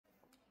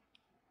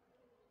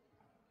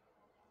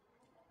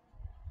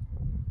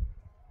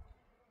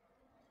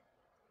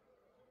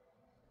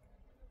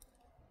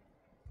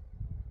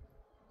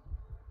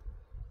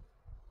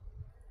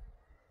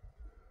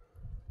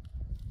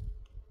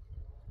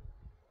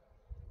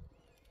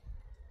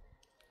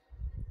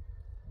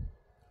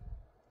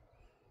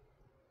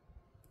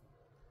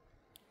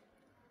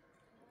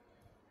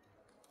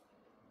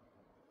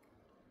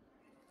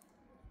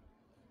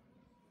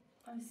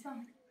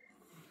آیسان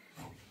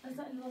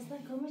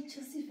لباسن کامل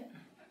چسیفه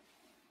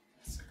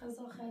بس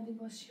غذا خیلی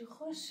باشی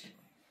خوش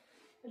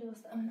به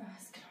لباس امن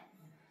عوض کنم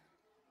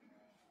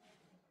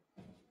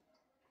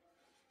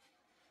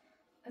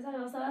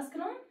لباس عوض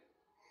کنم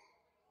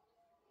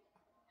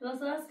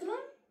لباس عوض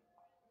کنم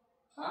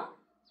ها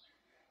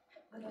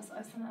لباس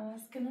آیسان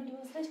عوض کنم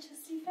لباسش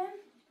چسیفه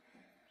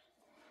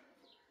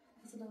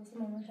بس لباس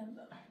مامانشم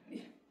دارم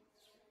بیا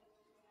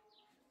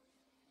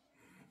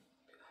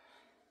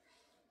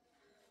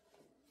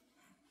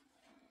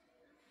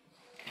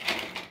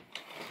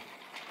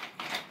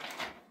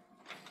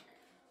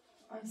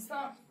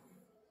آیسان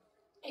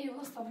ای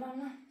لباس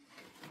طبعا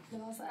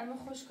لباس امن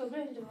خوش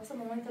کبره لباس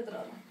مامان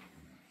تدرارم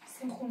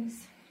سیم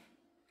خونیس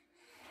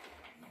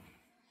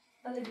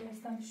داده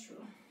بیستم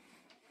شروع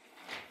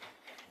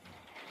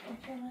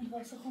اوکی من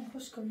لباس خون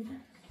خوش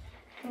کبره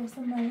لباس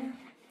مریم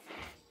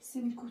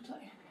سیم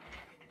کوتاه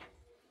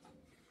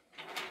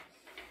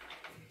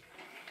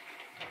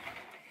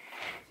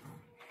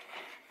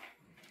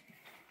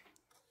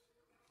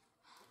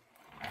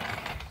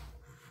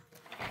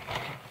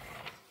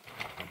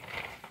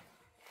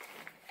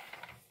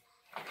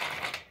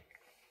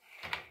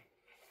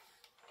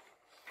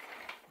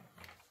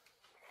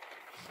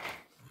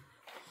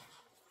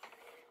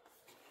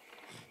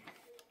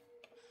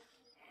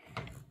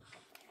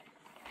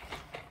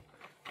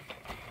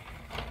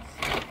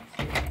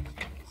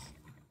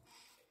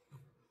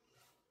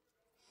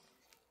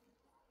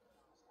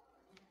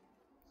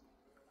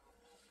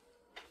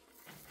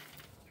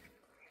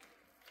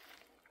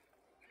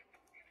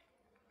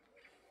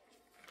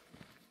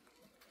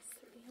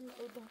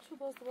شو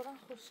باز دوباره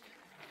خوش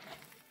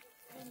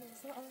من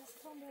اصلا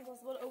باز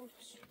دوباره اول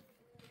بشو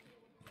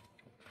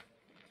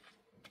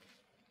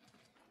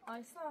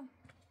آیسان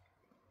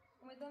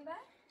اومدن ده؟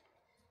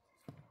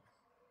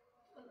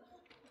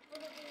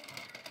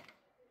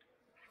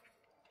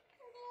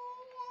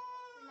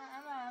 نه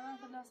اما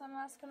خلاص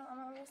اما عوض کنم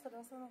اما عوض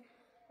خلاص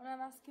اما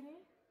عوض کنی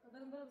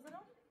برم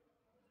بزنم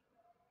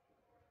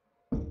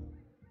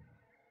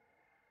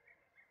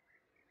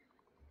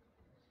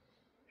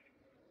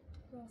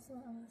خلاص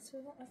عوض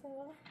شدم اصلا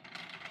واقعا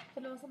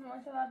خلاص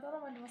مامانت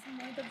بردارم ولی واسه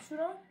مامانت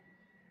بشورم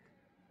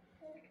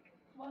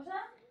باشه؟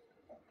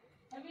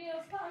 امیر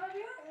یاستا اما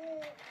بیا؟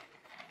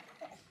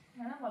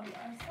 نه با بیا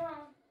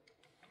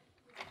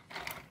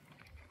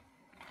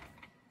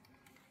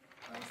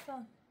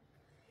آیسان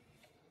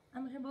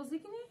اما خیلی بازی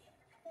کنی؟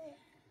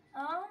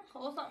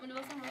 خلاص اما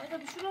واسه مامانت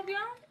بشورم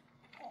بیام؟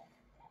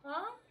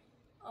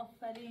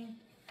 آفرین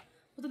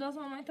خود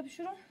لازم مامانت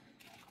بشورم؟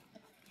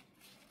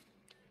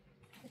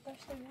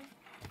 بتاشته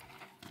بیام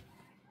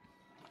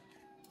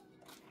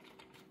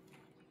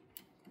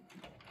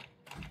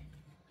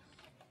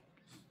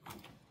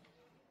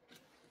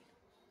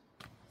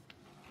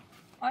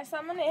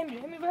آیسان من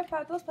همین باید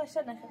پرتواز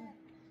پشتر نکنم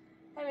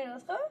همین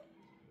راست خب؟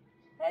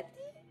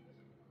 هدی؟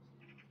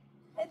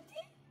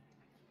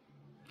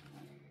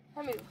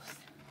 همین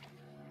راست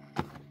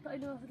تا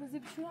ایلو وقت رزی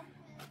بشورم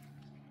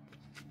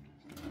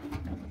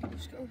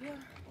بشکه او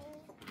بیارم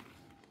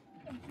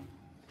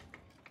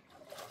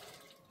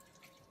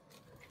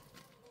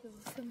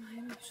لباسه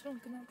همین بشورم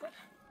کنم بر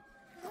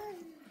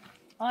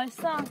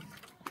آیسان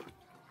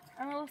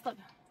اما وسط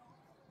بیا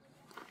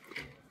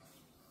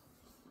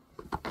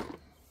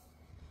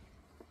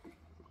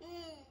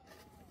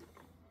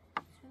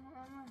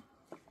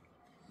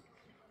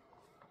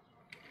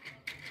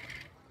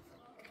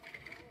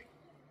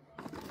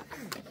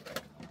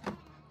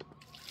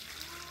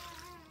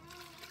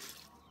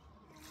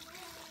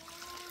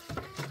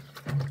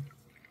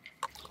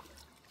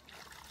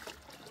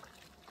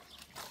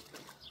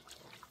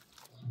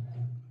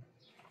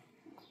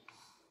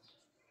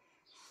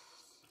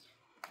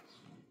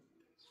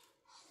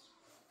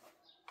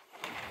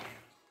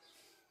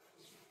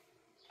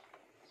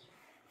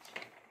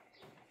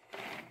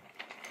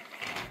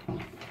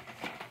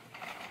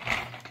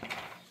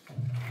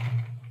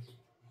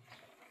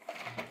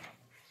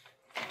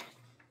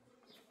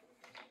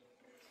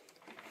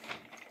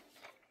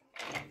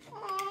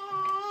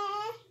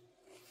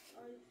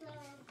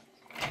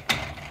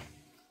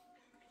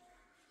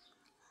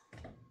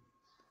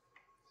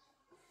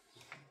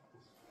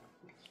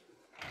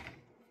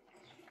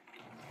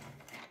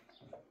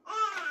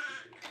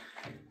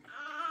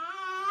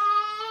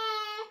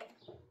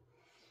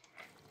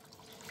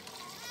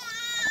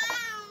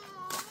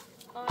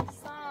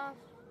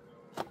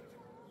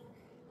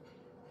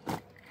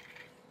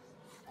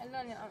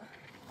الان يا أما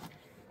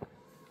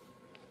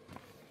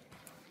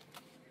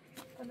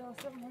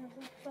خلاص ما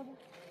نخلص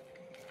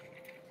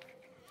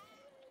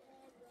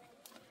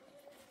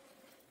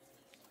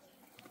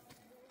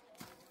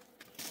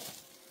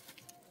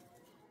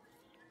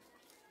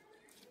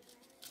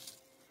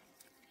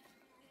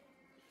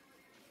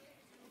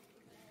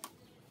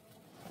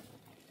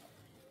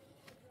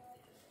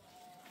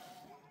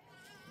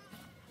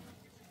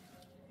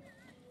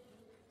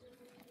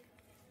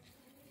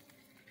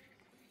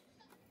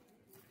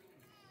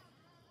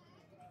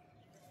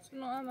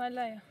شنو عمل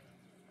يا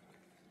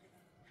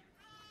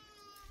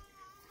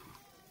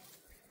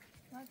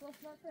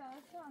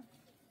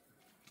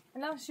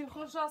لا شي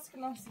خوش راسك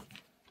نفسك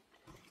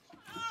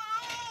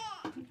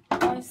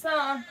هاي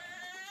ساعة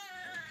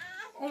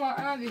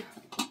وما أبي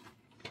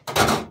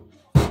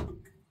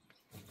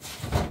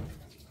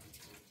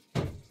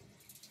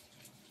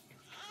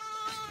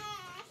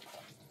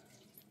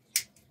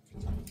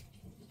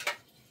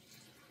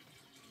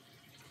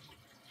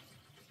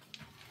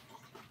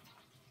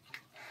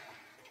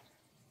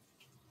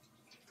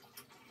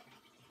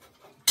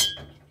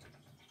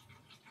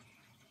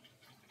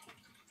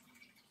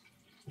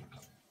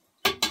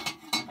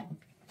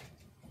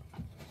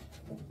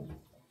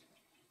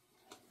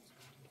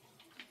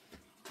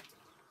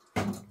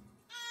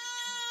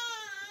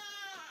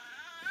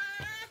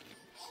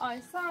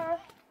Aysa.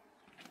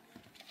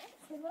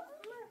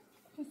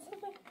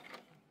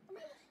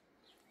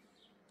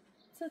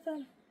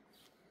 ستن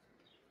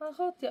من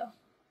خاطئه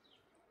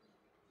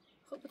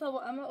خب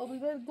طبعا اما آبی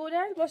بر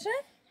گلر باشه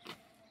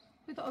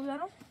بیتا آبی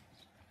برام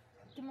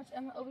کمش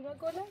اما آبی بر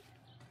گلر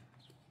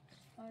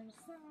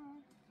aysa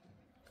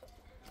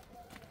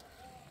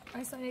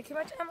aysa یکی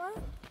بچه اما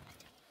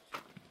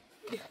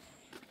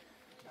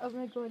آبی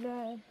بر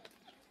گلر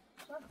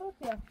من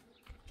خاطئه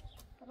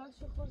حالا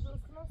شو خوش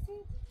روز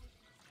کناسید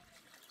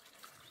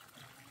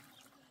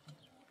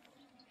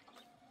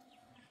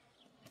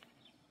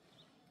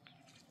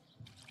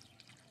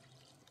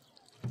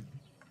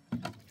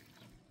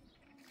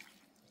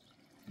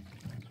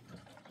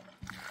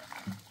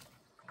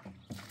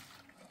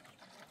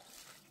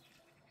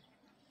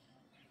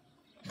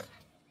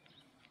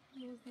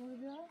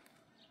Burada.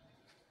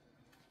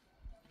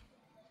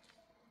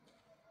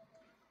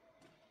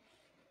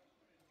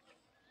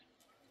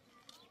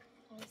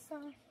 Aysa.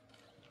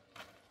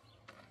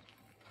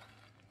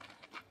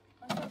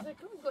 Aysa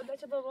فکر می‌کنم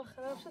که بابا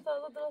خراب شد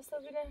تا درست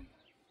ببینه.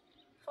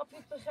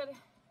 خاپیت بخره.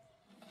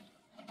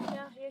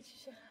 یه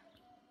چیشه.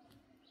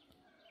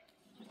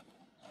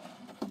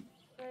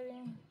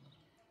 بریم.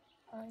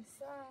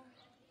 Aysa.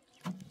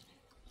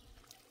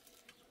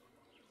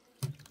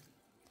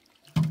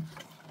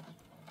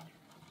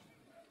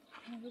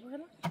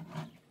 ببینم.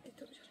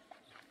 ایتو بجور.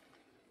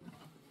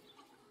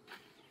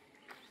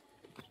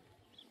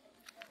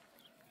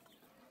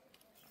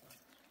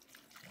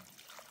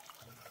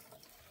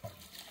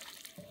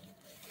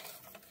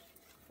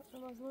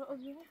 مازور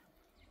آبیه.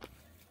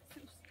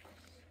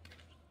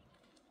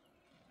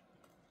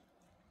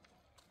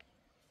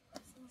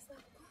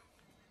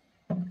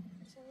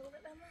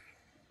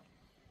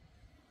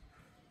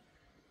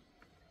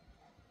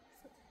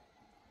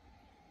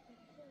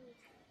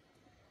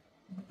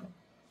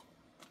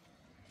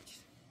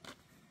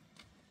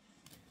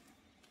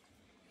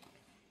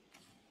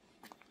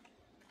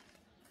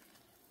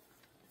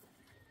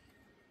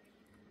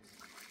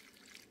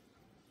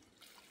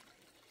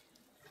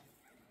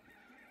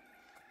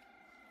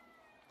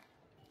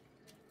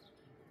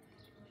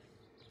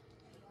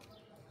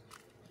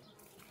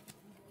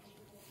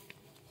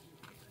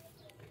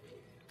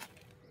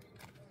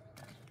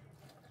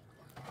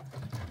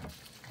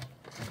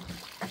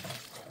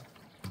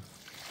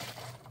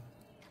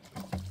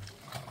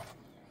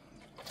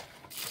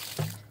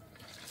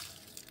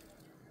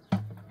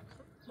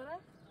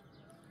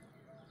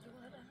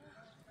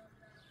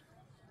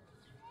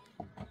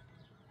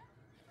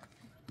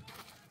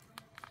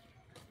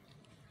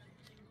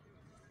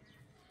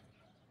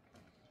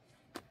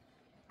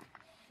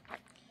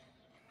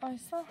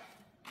 Aysa.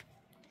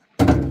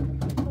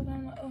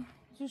 Ben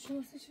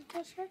düşmesi için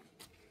başka.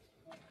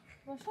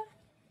 Başka?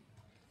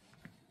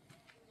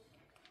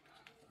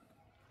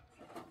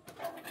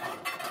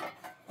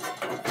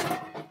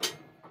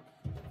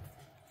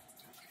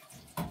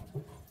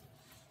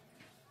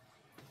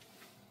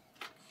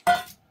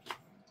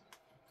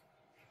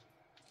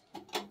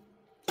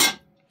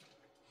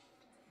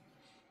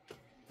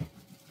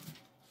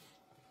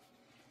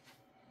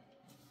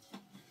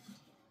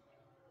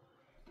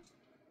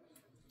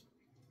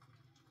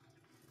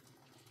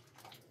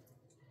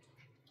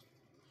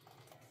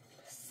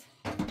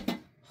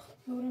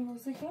 Dovremmo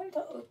موزیکم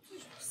تا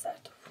سر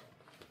تو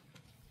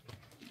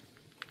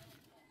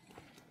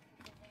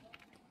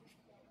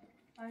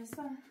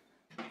Aysa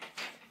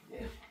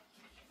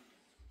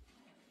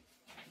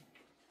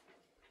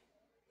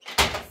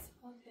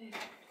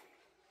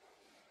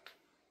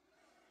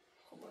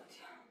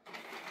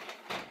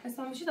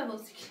Aysa میشه تا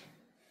موزیک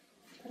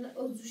حالا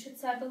اوزوشت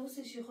سر تا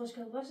بوسشی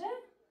خوشگل باشه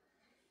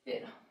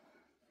برم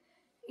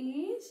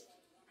ایش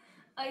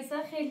Aysa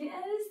خیلی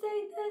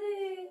عروسایی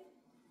داره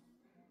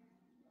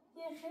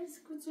یه خیلی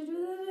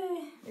کوچولو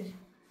داره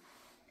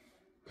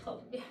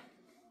خب بیا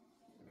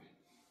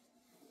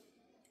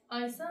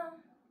Aysa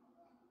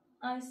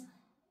Aysa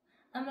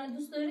اما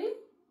دوست داری؟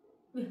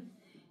 بیا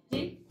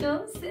یک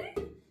دو سه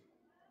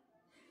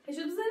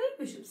پشو بزنی؟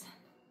 پشو بزن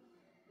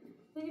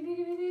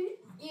بری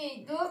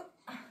یک دو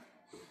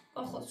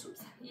با خودشو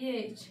بزن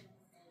یک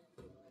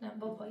نه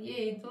بابا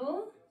یک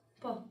دو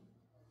با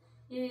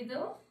یک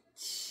دو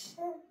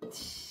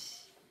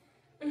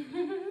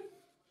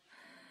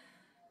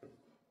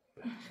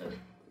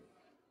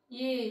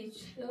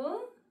یک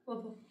دو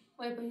بابا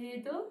وای با یه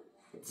دو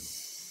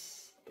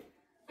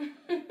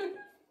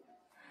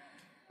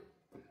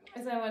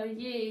از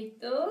اول یک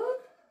دو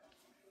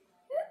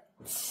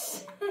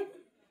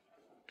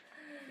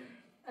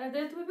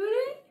عدد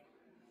ببری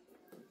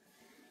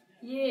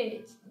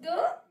یک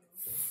دو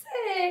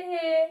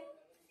سه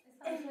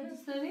اصلا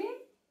دوست داری؟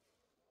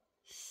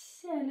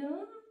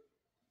 سلام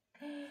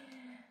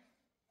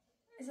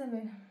اصلا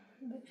برم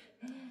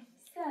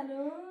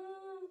سلام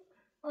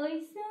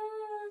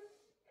آیسان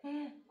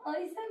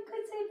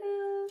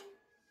کتلو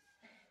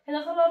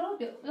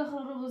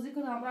داخل رو بازی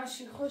کنم برای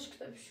شیر خشک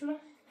بشورم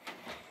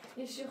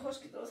یه شیر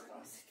خشک درست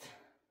کنم سید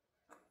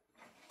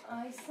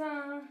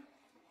آیسان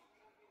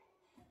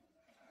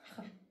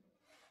خب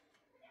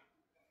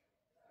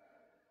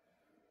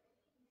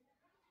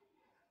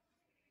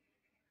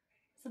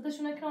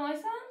صداشو نکنم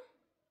آیسان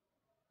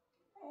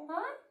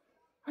ها؟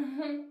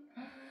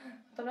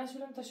 طبعا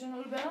شورم تا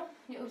شون رو برم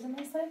یه اوزن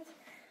هستید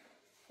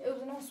یه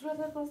اوزن هم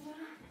صورت باز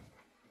دارم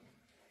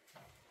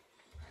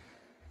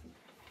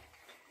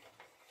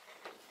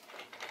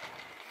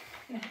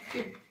نه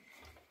بیم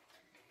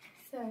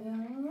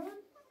سلام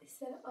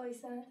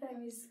آیسان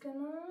تمیز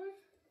کنم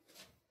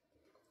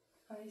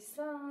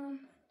آیسان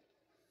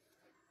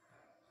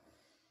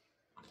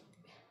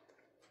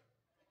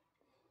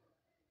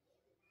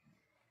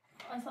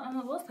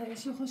انا باز تا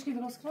شیر خشکی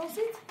درست کنم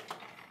سید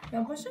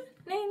بیام خوشه؟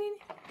 نه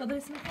دادا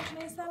اسم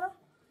خوش نیست الان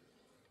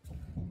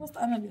باز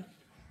انا بیام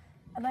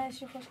الان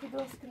شیر خشکی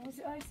درست کنم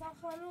سید آیسان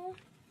خانم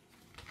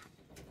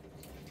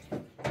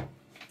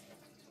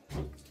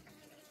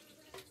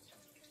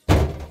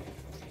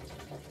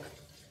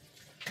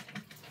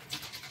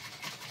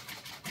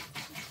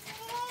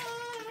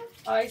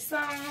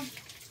آیسان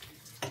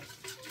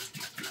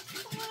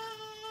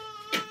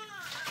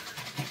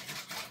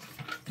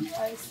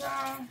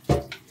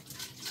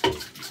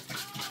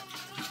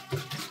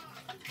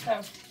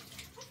خب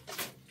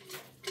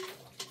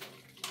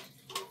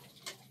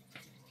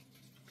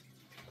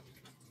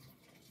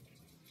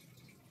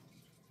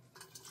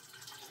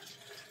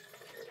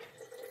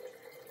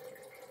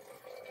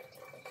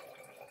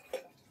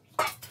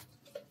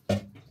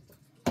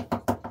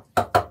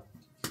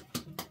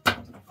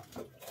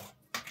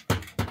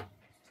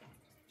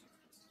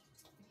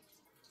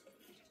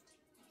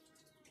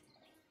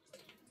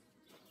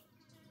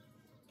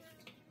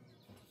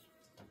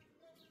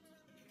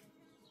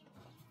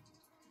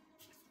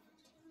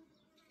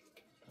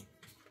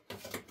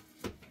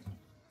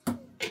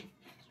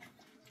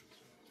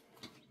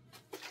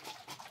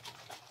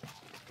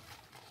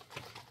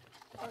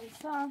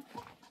آیسان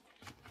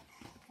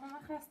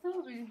من خسته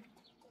بودی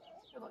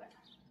بباره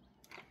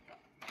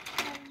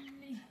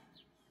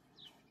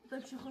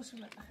خیلی چی خوش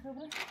اومد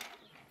بباره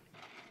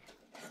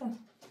خب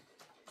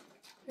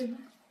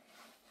بباره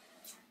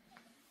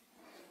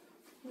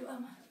بابا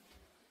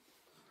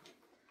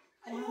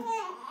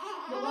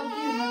بابا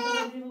گیر من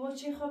بابا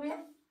چی خوابی؟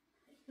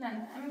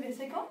 نه اما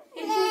بیسه کن خب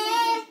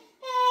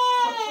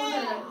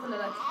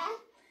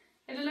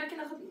که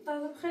نخواد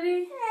تازه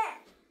بخری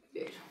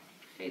بیرون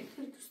خیلی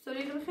دوست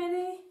داری رو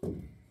بخری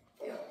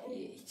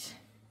یک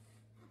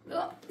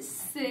دو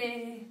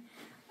سه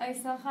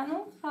آیسان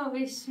خانم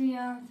خوابش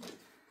میاد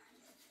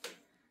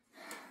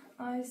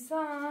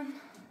آیسان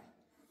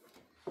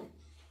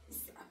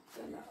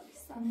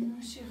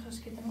آیسان شیر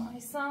خوش کدم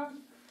آیسان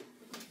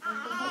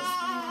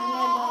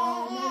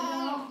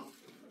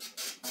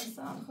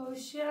آیسان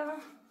خوشه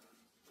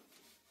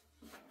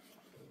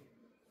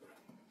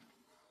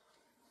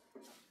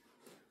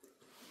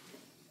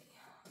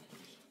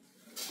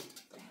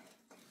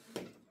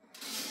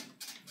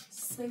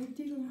سعید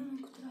دیگه من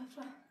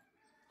کتر رفت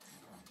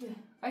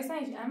آیسان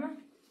ایش اما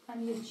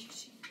هم یه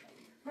چی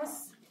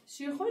بس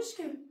شیر خوش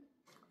که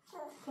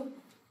خب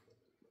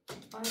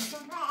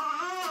آیسان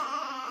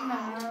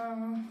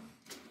نه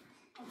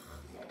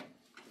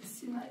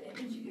بسی مریم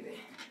اینجوری به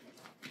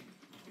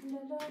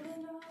لالا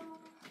لالا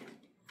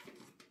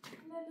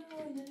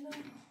لالا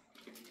لالا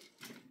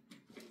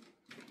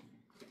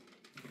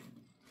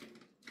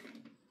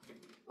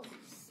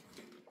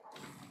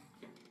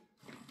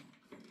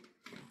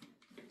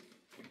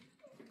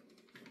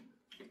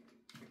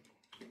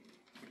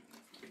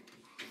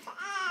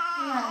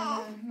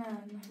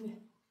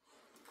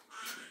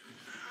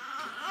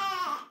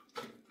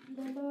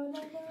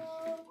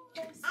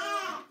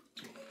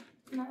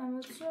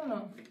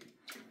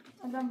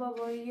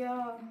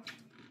بابایا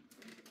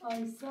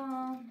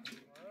آیسان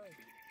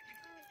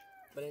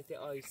برنت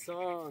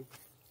آیسان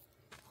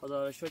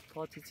خدا را شکر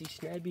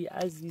پاتیتیش نبی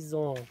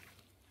عزیزم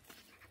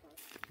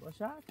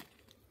باشد؟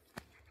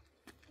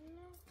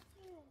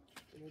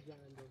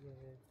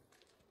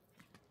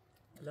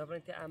 حالا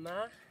برنت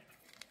اما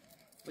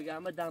بگه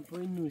اما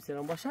دمپوی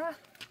نوسرم باشد؟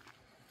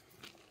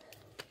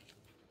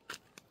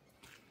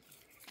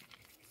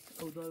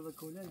 او دار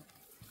بکنه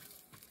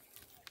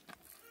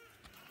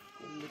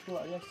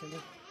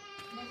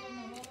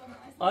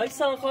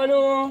آیسان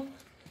خانم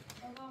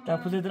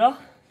دمپوز درا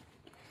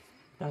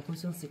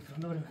دمپوزم سکرم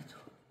ببرم تو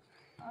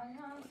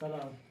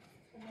سلام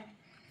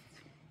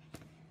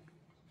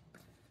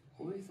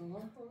خوبی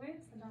شما؟ خوبی؟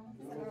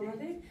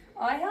 سلامتی؟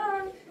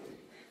 آیهان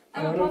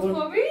اما پاس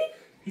خوبی؟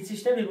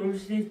 هیچیش نمیگم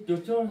میشید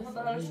دکتر؟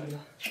 خدا رو شکر.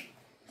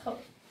 خب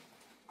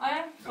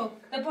آیا خب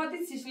به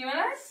پاتی چیش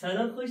میمونه؟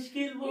 سلام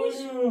خوشگل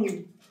بانو.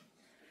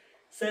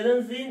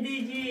 سلام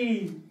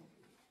زندگی.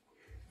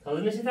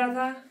 تازه نشید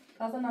تحت؟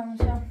 تازه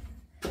نمیشم.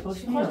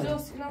 خوش میاد. خوش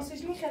جوست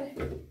ناسیش میخره.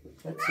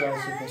 بسیار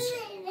خوش.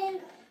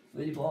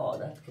 ولی با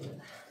عادت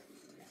کنه.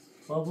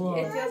 بابا.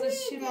 احتیاج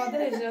شیر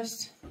مادرش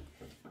داشت.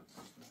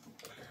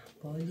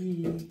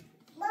 بالی.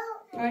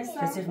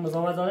 آیسا. کسی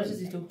مزاحمت داره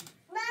چیزی تو؟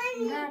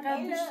 نه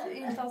قبلش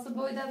این تازه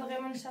باید دقیقه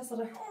من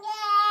نشسته.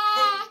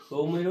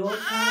 بومیرو؟ نه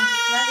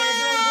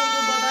گذاشتم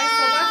گفتم با دایی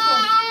صحبت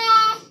کن.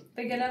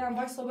 بگلم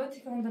باید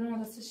صحبتی کنم دنبال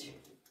دستش.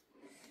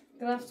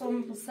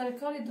 گرفتم سر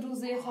کاری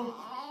دروزی خود.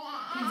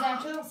 میزنم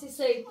چرا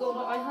سعید گفت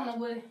آیهان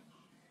نبوده.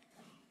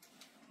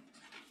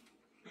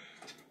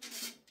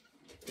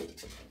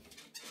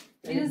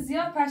 این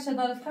زیاد پشه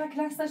داره فقط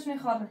کلاستش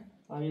میخوره.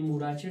 همین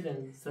مورچه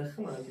دن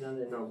سخم هم که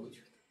دن نبود.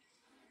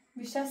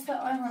 بیشتر است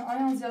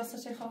آیهان زیاد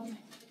سچه خوره.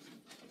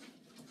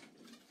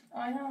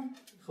 آیهان.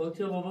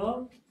 خودتی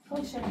بابا؟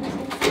 خوشه.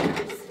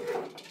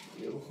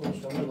 یه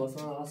خوش شما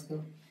لباسم عوض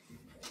کن.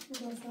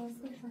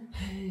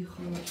 هی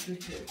خدا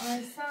شکر.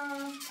 آیسا.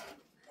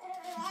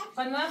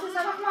 خانمات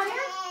سلام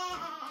مریم.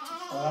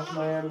 سلام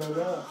مریم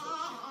دادا.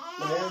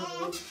 مریم.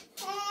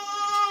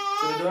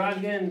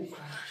 دورالگن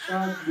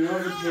شاید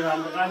نیاز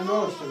پیوندقل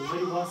ناشته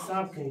ولی باید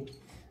صبر کنیم.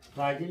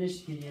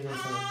 وردیلش که یه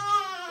رسانه.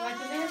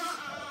 وردیلش؟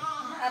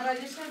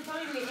 اولش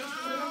نمی‌کنی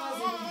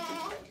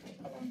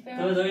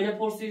تو دایی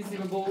نپرسی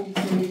زیر با اون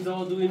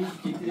میزاد و این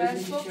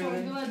بس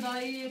گفتم دو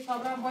دایی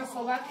کابرم باید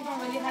صحبت کنم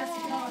ولی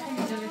هستی کنم وقتی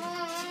میجاله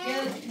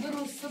یه دو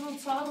روز سه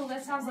روز چهار روز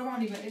هم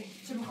زمانی بره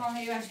چه بخوام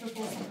هی بهش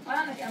بپرسم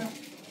آیا نکنم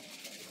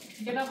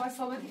گلا باید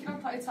صحبتی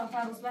کنم تا ای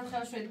چهار روز بعد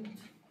خیال شده بود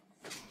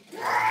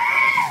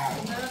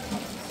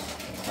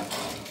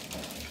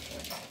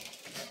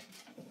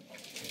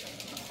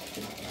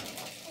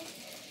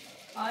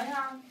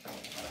آیهان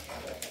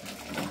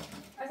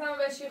اصلا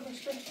بهشی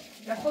خوش کن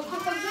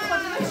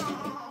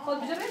خود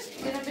بجرش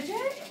اینم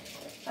بجر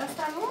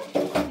دستمون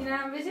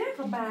اینم بجر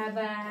خب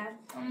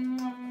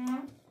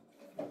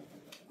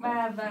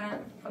بابا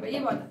خب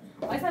یه بالا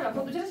آیسان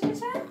خود بجرش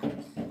میشه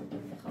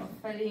خب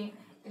فرین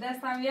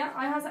دستم بیا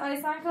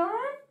آیسان کن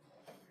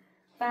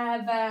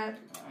بابا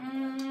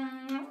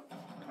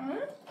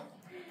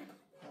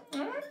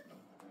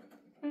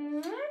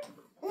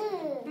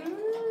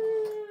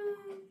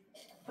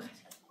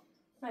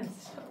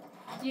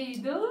یه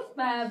دو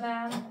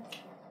بابا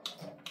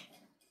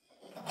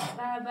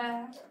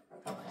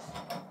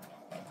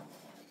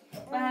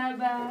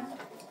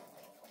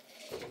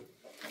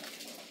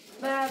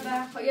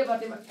خب یه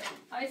بار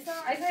آیسا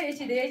یه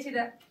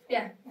چیده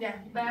بیا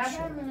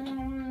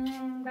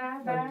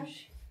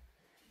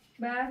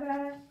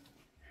بابا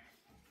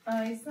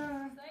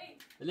آیسا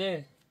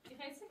بله چی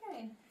خیلی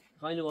سکنی؟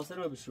 خواهی لباسه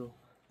رو بشو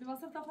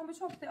لباسه رو تاخون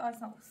بشو بده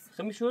آیسا بس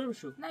خیلی شور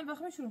بشو نه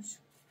بخواه بشو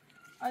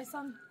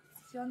آیسا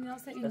سیان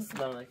نیاز این دست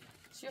دارم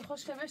چی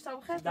خوش که بشتم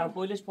بخیر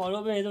دمپویلش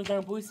پارا بهیدم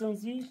دمپوی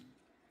سنزیر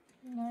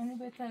نه اینو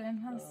بهتره این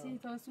هستی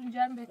تا سون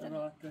جرم بهتره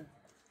راحته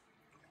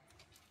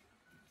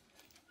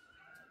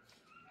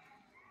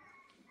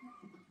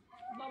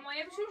با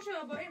مایه بشون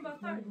شو با این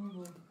باتر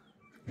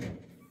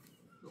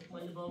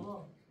لقمه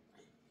بابا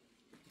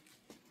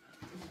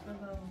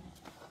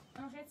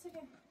اما خیلی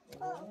سکن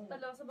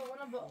بلاسه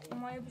بابانا با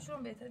مایه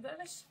بشون بهتره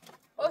برش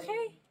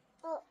اوکی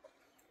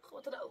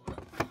خود را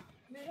اومد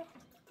بیرا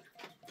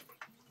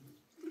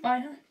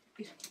آیها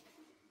بیر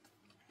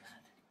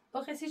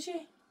با کسی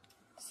چی؟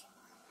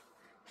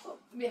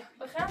 بیا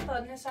بخیر تا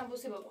نشم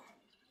بوسی بابا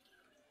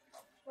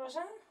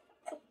روشن؟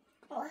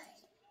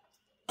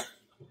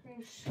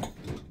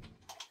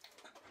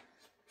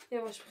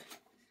 یه باش بخیر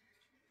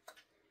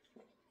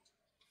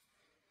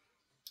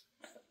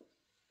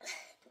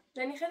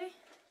دنی خیلی؟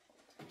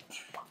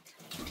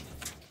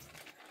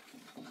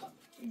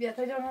 بیا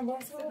تا جانم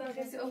باسی بابا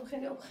کسی او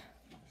خیلی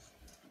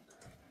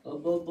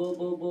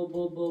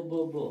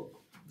بابا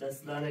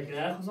دست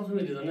نکنه خواستم خیلی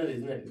ریزم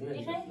نریز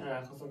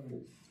نه خواستم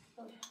خیلی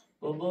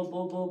بابا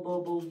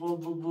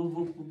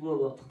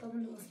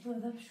تمام لباس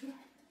باید بشو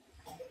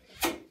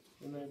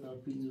من در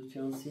پیزو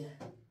چانسیه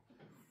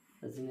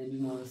از این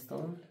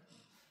بیمارستان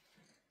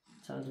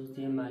چند روز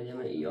دیگه مریم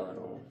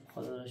ایارم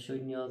خدا را شکر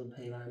نیاز به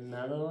پیوند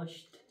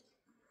نداشت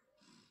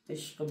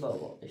عشق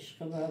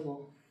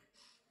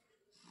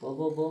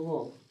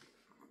بابا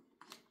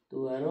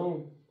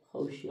دوارم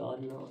خوشیار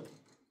نار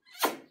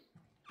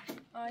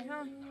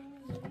آیها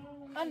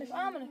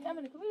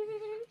آمنك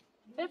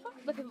بيرفع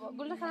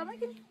بقول لك على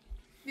اماكن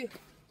بيو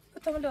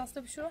طب اللي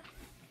وصل بشو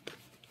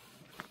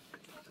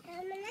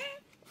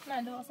ما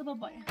اللي وصل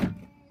بابايا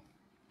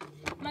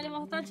ما اللي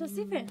وصل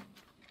شسيفه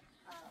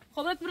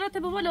خبرت برات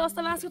بابا اللي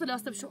وصل ماسكو اللي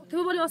وصل بشو تبي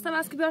بابا اللي وصل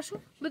ماسك بيرشو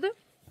بده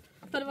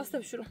اللي وصل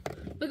بشو بقى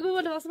بابا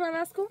اللي وصل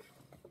ماسكو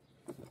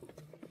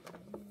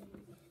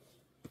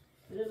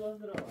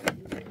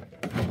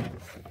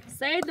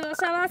سعيد اللي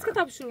وصل ماسكو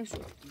طب شو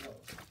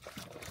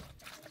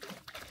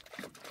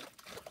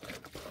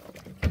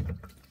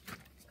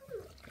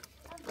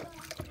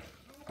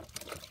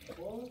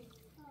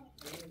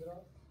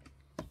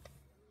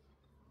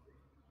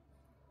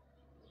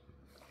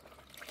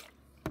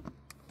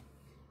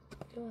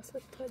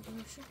واسه تاج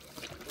میشه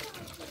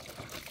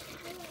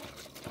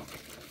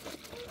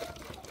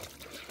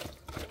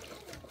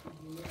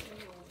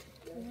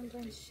من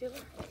رنج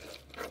شیره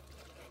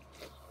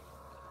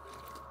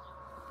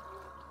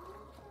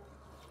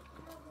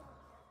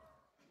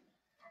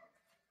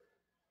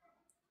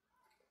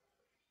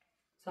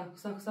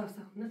ساكو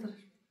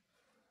ندرش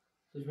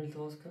تجمل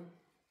توسكا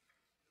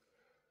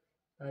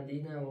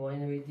بعدين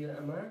وين فيديو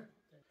أما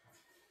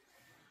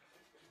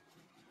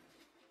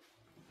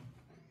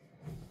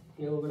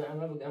يو بنا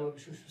أما بق أما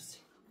بشوش بس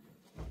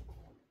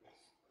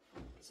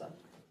صار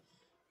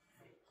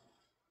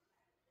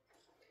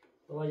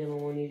واجه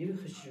مامانی دیو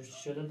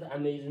خشش شده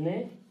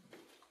امیرنه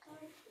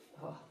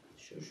ها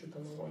شو تا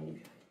مامانی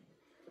بیا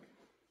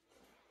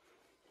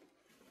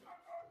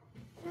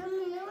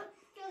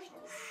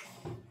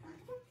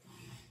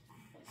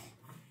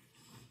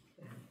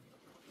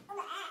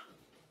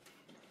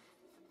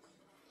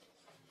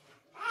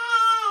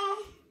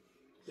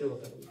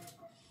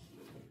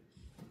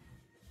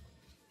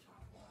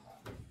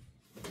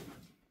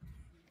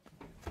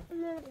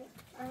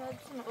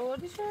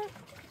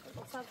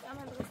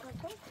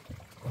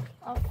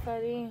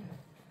آفرین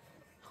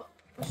خب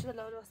باشه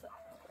دلار واسه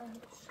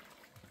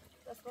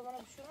دست بابا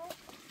نبشو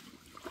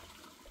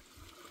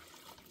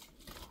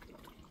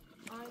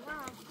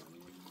آیها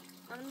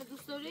منو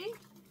دوست داری؟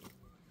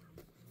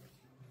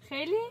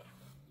 خیلی؟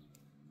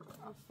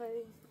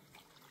 آفرین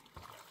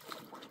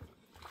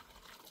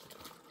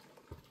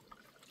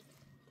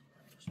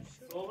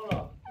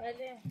صغرا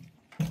بله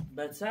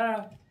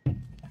بچه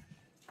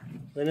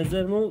به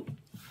نظرمون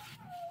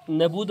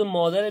نبود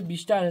مادر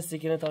بیشتر حسی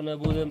کنه تا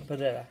نبود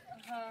پدره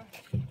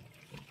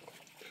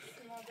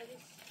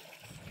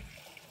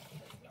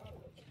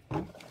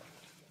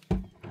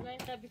این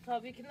قبی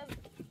تابی که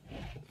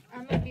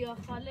همه بیا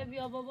خاله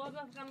بیا بابا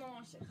بفرم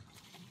عاشق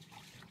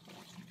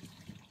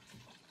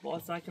با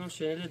سکنم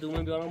شهر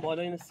دومه بیارم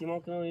بالا این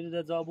سیمان کنم میره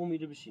در زابون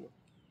میره بشینم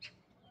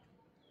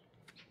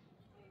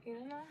اینه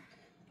نه؟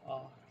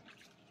 آه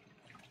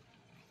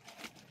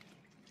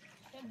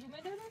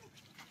دومه دارم؟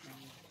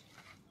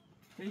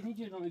 خیلی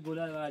نیگردم این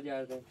گله رو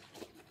برگردم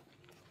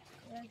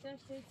راجع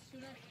شد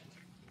شونه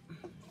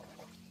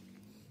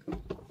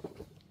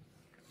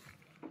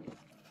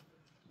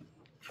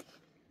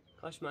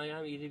کاش مریم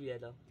ایری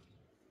بیادم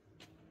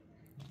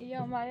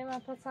یا مریم من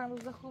تا چند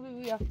روز خوبی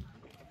بیا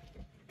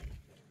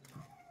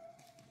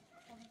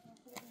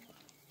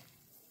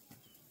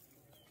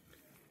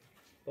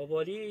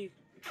باباری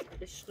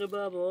عشق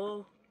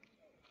بابا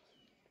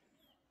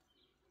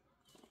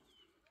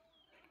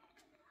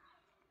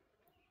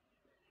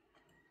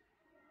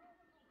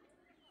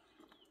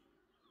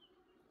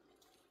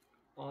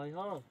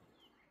آیها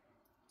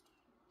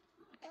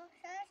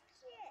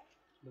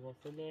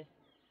بوافل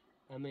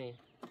همه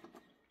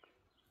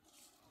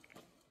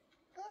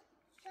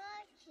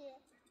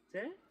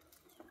چه؟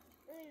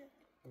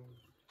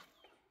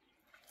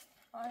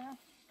 آیا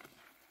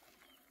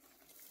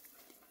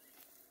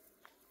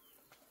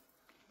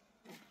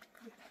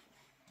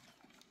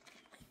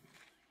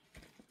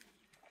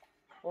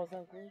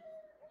بازم کن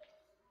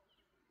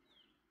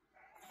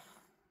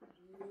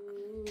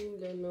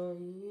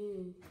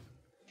لنایی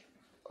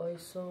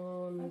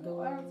آیسان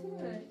دو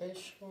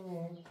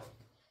عشقم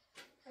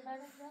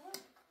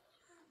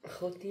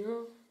خوتی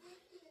ها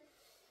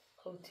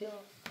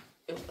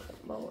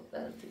بابا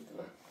دردید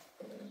من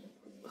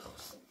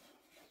بخواست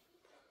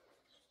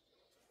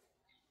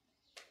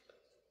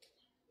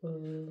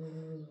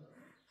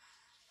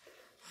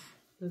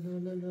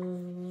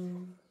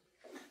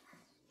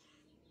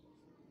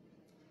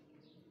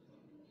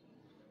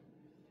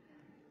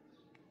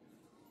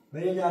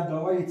برید از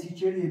داغای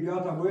تیچری بیا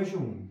تا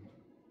بایشون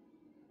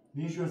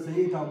بیشو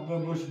سعید تا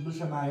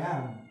بشه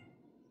مریم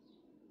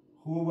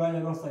خوب ولی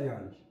لباس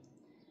تایاج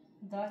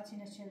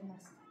دارچینه چل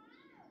مست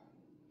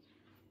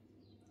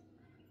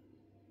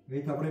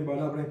برید تا برین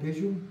بالا برین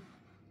تیشون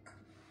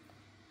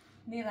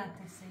نیران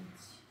تسیج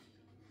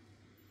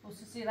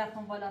خصوصی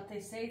رفتم بالا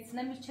تسیج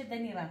نمیشه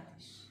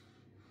دنیرانش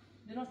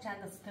دونو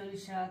چند استوری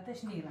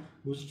شراتش نیران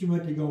خصوصی ما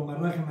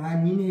تیگاه مرخ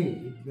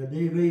معنینه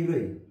بدهی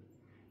ری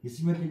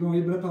یسی ما تیگاه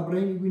یه برای تا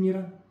برین میگوی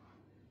نیران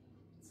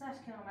ساش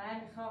که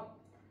مریم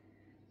میخواب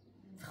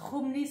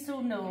خوب نیست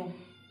و نو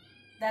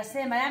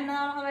درسته مریم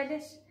نه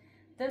اولش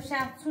دم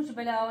شب چونش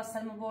بلا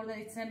آسان مبرده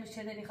ایتن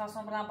میشه دنی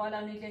خواستم برام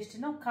بالا نیلشتی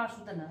نو کار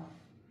شده نه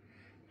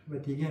و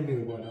تیگه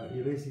میگو بالا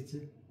ای ریسی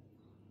چه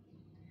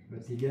و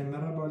تیگه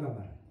مرا بالا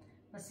مرا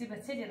نصیب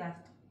تلی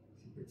رفت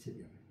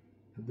سیبه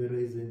در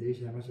رای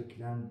زندگیش همش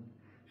کلان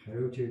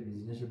خیلی چه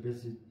بیزنش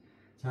بسی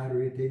چند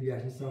روی تی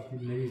بیاشنی ساختی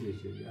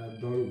مریضشه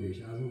از دارو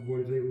بیش از اون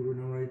بولده او رو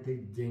نمایی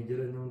تی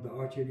زنجره نم دا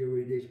آچری و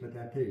ایدهش به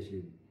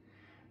ترتیشه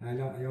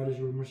الان ایالش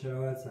رو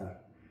مشاورت سر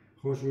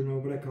خوش رو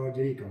نبره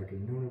کارجری کار کنی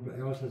نون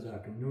ایالش هزار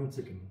کنی نون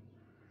سکنی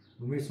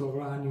و می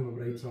صغرا هنی و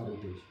برای چارو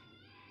تیش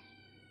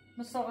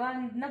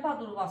مصغران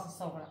نبادر واسه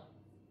صغران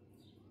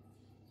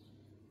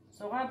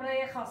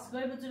برای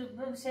خاصگاهی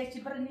بشه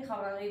چی برای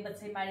نیخواه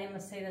بچه مریم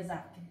مسیر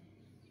زد کن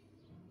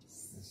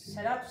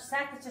شراب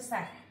سخت چه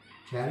سخت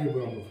چهری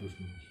برام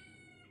بفروش میش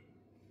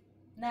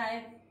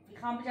نه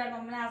میخوام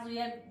بگردم من از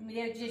روی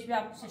میره جیش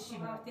بیام چشی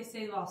وقتی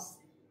سری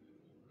واست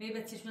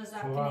به چشم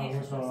زرد کنه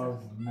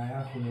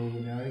نه خونه و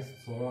بنیایی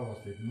سوال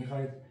واسه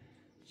میخواید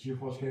چی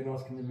خوشگل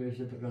راست کنی بهش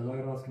تو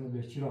غذای راست کنی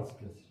بهش چی راست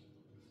کنی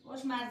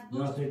باش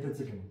مزبوط راست ایت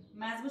چی کنی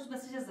مزبوط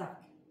بس چه زرد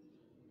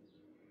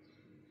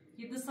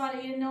یه 2 سال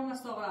این نوم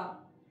استقرا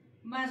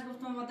ماش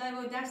گفتم ودای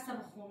وای درس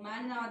بخون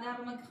من نه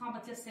رو من که خام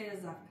بچه سری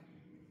زرد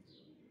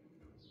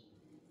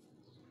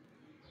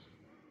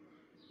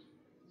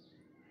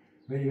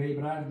وی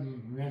برای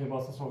میاد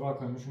واسه سوال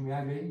کنی میشم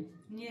میاد وی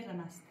نیرم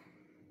است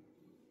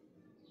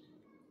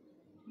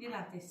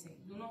نیراتیسی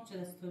دونم چه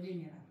دستوری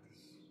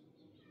نیراتیش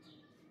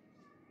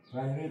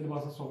ولی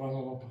لباس صغران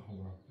رو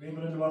بخورم. ولی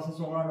لباس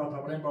صغران رو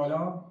تبرین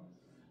بالا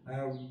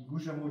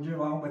گوش موجه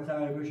و هم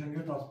بتاعی گوش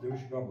میاد تا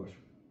دوش گابش.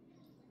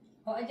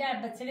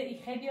 اگر بتله ای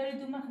خیلی بیاری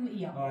دو مخم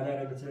ایا.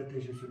 آره بتله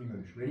تیشه سونی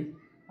میش. ولی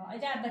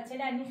اگر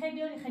بتله ای خیلی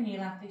بیاری خنی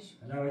رفتش.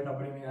 نه ولی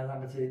تبرین می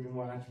ازم بتله دو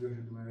ماه هنچ بیش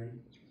دو ولی.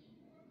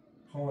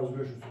 خواهم از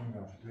بیش سونی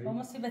میش. با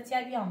مسی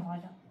بتله بیام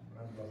بالا.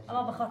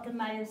 اما بخاطر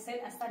مریم سید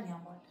اصلا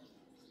بیام بالا.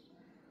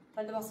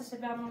 تا لباسش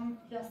بیام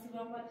راستی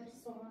بیام بالا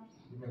صبح.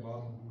 این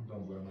با هم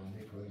بودم برام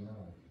نکاری نه.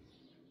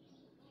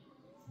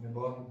 من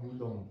با هم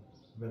بودم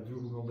و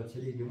درو با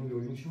بتله دیمون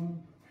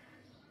یوریشون.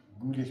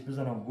 گولش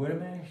بزنم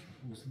برمش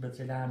واسه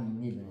بتله هم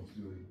نیلنش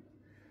بیاری.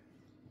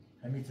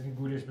 همیتونی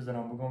گولش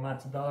بزنم بگم من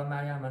صدا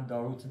مریم من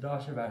دارو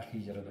صداشه و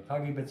خیجره ده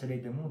تاگی بتله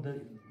دمون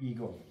ده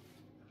ایگو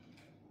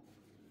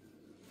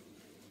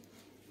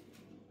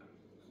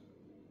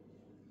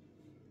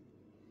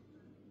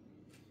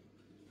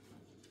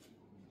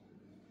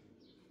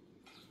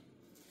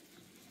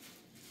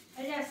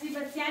اگر سی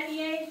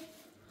بتیانیه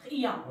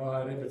خیام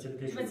آره بتله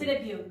تیش بتله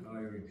بیو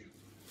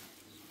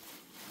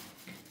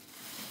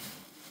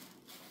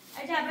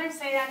اگر برای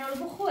سیران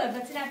رو بخوره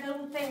بتله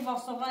رو تیم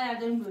واسطه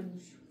نداریم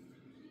بودش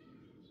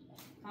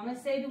همه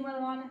سید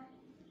اومدوانه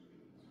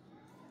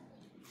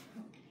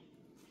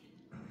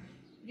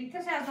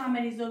دیگه چه از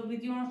عملی زور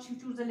ویدیو چی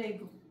چوز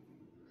لیگو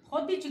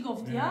خود دی چی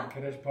گفتی ها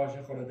کرش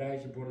پاشه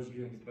خورده‌ایش برش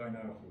گیرید باید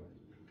نرخوره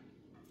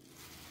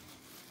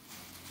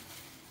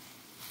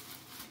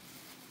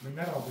من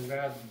نرابطه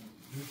باید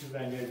جوش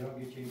زنجه ها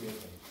یه چیزی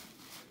بیرده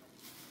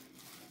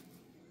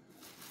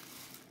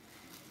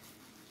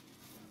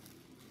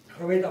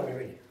خب تا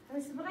بری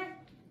همیشه برای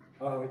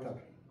تا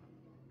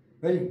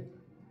بری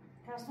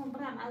ترسون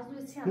برام از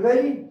روی چیان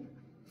بری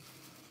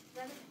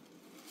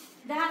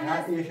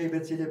ده یه خیلی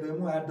بتیله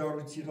بمون هر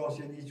دارو چی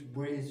راستی هیچ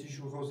بویسی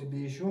شو خواستی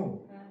بیشون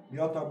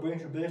بیا تا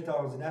بویشو بهش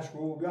تا زینش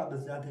کو بیا به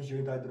زنت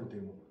شوی تا درو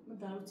تیمو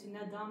دارو چی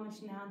نه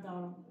دامش نه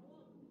دارم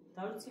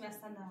دارو چی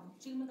مثلا دارم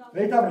چی مدام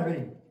بری تا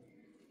بری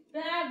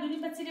به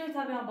دونی بتیله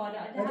تا بیام بالا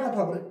نه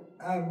تا بری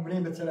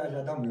بریم بتیله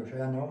اجدام میوشه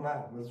یعنی اون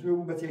وزوی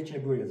او بتیله چه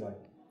بوی زای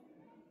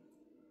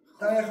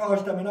تا یه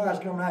خواهش تا منو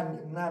اشکرم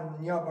نه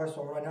نیا باش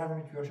صغرانی هم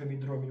میتویاشه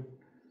بیدرو میرو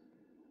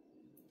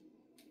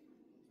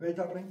بری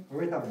تا بری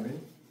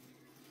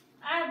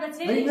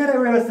البته ولی نره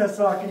روی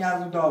استثار کنی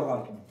از اون دار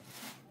حال کنی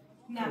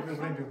نه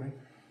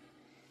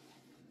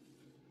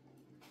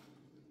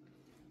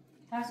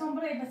ترسون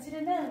برای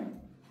بتیله نه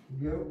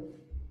بیو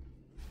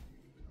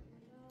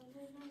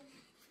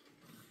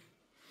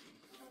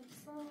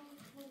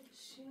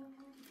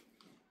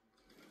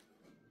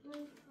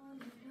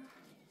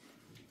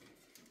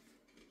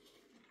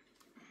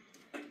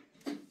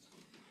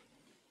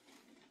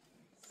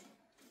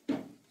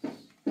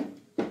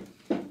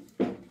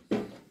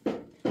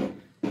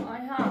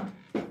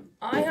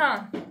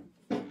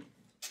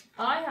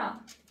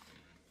Ayhan.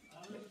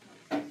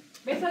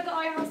 Mesela ki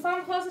Ayhan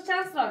sam klasa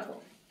çans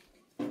rako.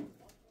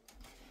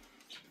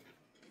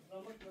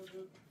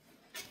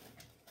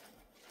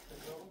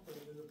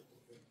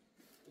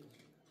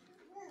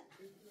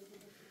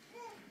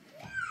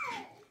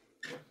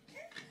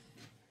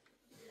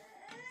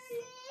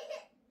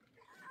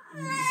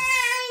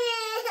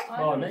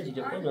 نه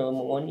چیزی کنم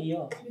مامانی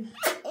یا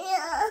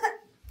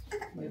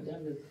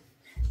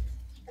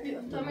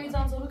تا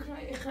میزان زورو کنم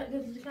خیلی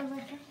دیگه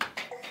نمیکنم.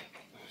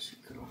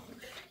 شکرا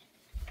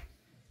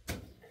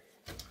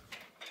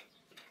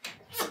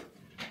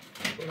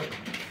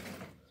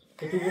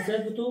تو بسیار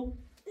بتو؟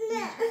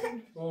 نه.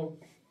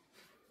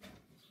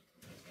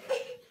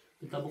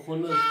 کتاب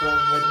خونم استاد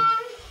بدی.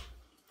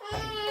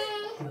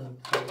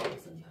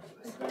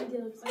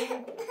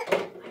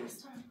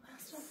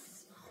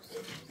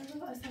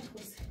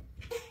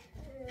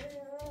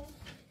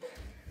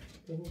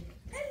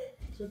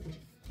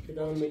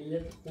 كده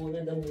عمليات خونا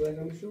ده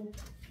مواجهة مشو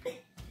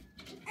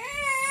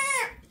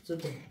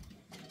صدق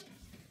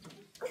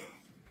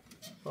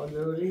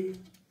هذا ولي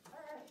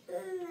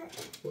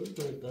قلت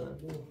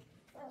له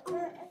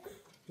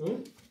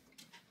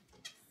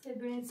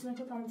Sebeğin içine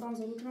katamdan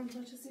zorlu kram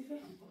taşı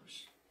sife.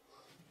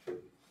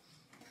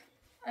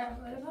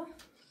 Ayakları bak.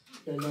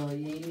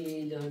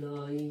 lalai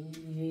lalai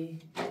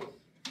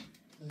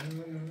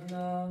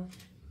la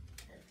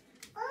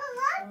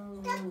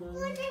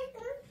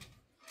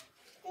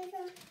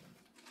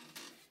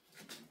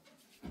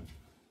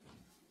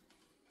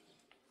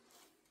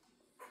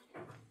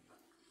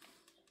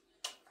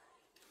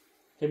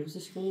خیلی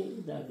بوسش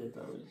کنی درد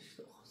تعملش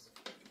خواست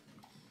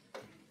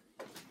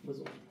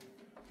بزن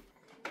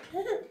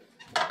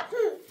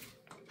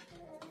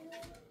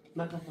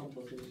من خواستم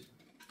بازش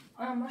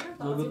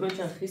دور بکن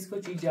چند خیز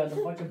کن چی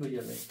جرد خاک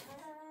بجاله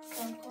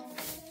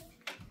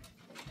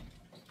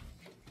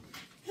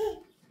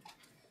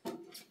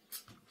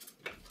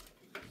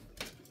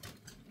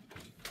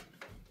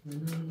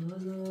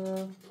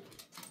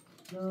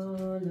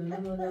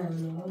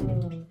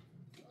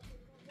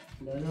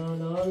لا لا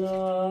لا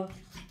لا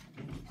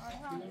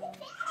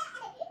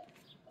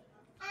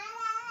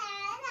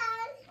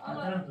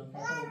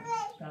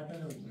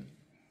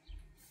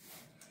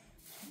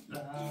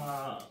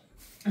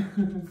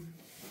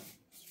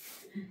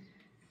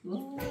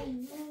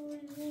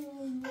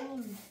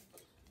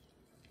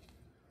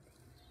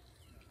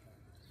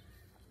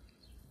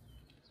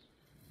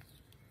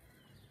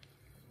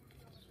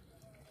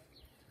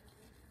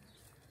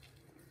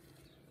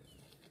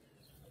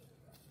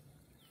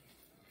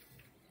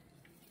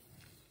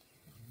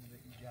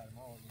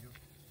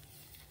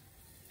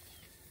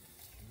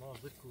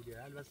مازه کولی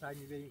هل و سعی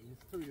میبریم این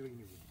ستوری رو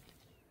بگیم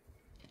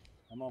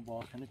اما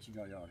با خنه چی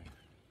گاه یاره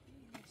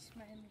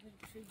اسمع این بگیم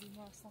شوی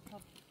بیمار سطح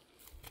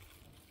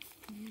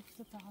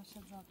یکتا تهاش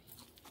زاد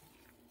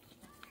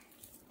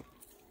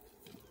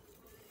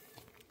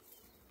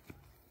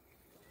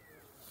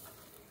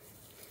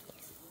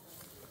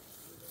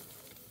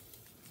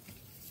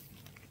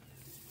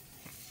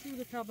شو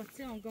ده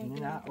تابطه هم گم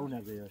نه اون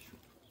نزه شو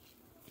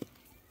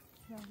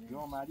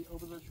یا مردی او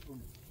بذارش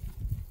اون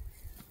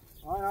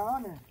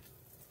آنه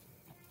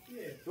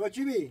تو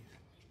چی بی؟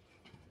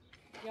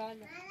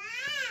 یالا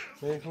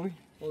چه خوبی؟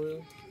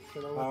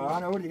 سلام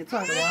آنه اون دیگه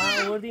چند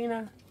آوردی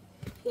نه؟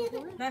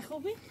 نه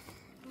خوبی؟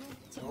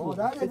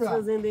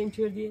 چه زنده این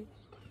کردی؟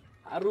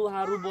 هر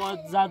رو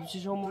باید زد بشه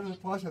شما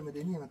پاشم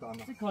بده نیمه تا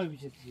آنه چه کار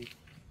بیشه چیزی؟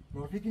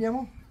 نوفی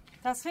کنیمو؟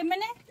 تصفیم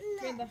منه؟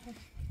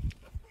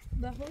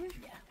 دخوبی؟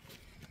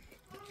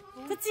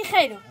 تو چی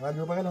خیرو؟ اول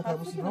بیو بغل تا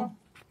بوسی برام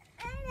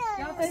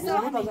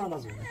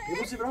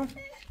بوسی برام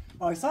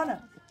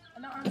آیسانه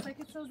الان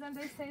ساکت سو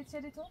زنده سید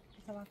شدی تو؟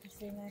 طبعا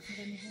تصفیم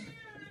نکنیم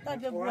تا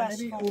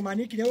ببوش کن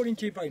اومانی که نورین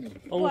چی پایینو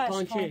اون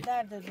پانچه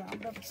درد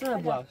زن چرا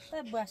باش؟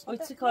 ببوش آی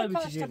چی کار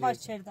بیشه چردم باش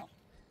چردم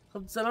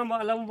خب سلام با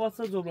الان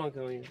واسه جبران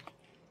کنیم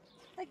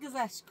تا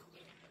گذشت کن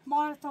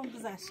مارتون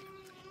گذشت کن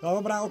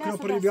بابا برای اوکن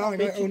پری بیام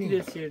به اونی چی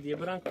دست کردی؟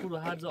 بران کورو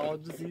هر جا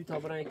آدرس دیدی تا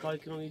برای کار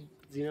کنم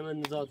زینه من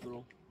نزاد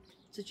برو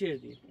چه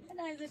کردی؟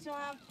 نه از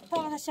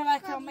شما تا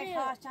شبکه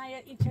میخواد چون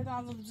این چه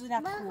دام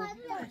زینت خوب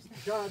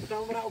شا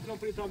تام برای اوکن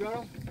پری تا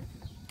بیارم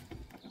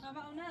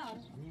بابا اونه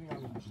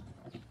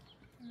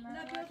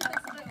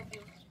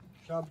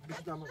شب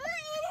بیشتم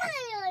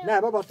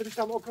نه بابا تو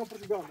بیشتم اوکن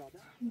پری بیارم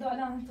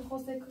دالان تو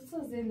خواسته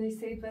کسا زنده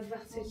سید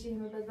بدبخت چه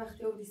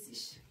بدبختی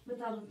اولیسیش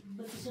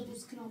بتاش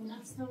دوست کنم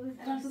نفسنا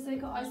الان تو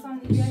سیک آیسان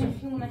دیگه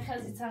خیونه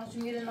خزی تنش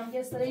میره نام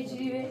یه سری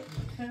جیبه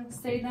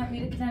سیدم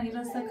میره کنی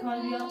راستا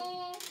کالیا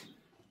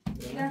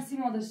اینا سی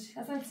مادش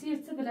اصلا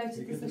سیرت بلای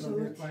چی تسش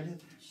بود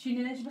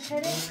شینش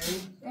بخره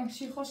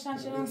شی خوش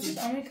نشه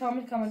سیت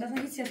کامل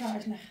اصلا هیچ چیزی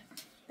تاش نخ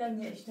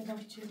دنیا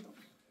اشتباه چه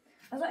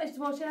اصلا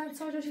اشتباه چه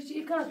انسان چه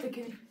چی کار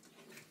بکنی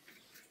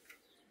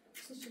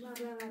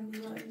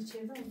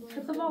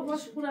خطاب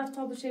باش خور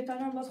افتاب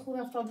شیطان باز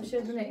خور افتاب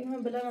شدونه این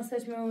من بلا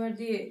نسج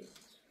میوردی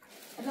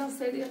الان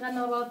سری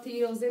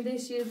قنواتی و زنده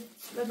شیر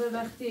به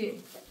وقتی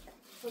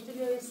خاطر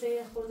یه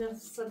سری خورده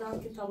صدا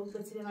که تابوت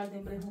بتری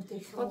مردم بره هم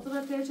تیخ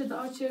خاطر تیچ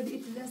دعا چرد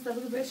ایت دست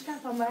رو بهش کن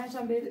تا مرنج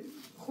هم به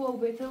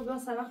خوب بهتر و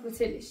سر وقت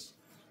بتلیش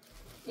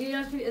این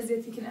یاد توی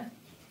ازیتی کنه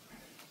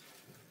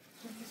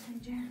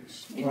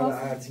والا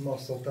هرچی ما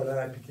صبح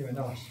داره پیتی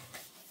مناش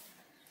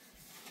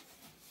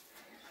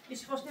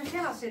ایش خوش نمیشه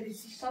هست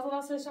دیسیش تا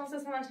واسه شانس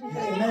سماش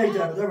میشه نه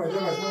جابه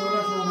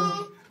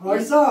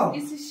آیسا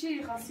ایسی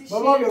شیر خاصی شیر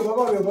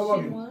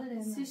بابا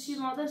سی شیر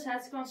مادر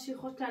شاید کن شیر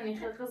خود کنی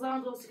خد غذا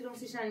درست کنم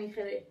سی شنی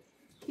خره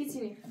هیچی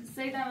نی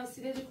سیدم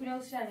وسیله دو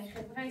کنم شنی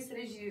خد فقط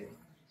سر جیو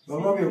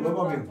بابا بیو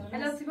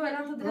الان تو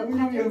الان تو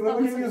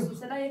درست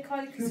سلا یک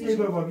کاری کسی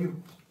بابا بیو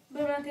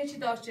ببرن تیچی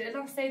داشته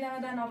الان سیدم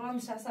در نامرام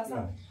میشه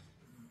اساسا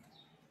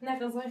نه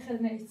غذای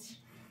خد نیست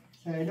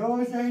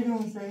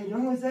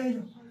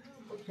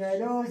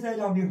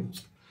سلام بیو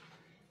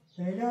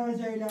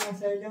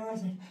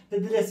سلام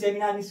تدل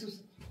سیمینار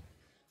نیسوس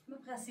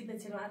مقصی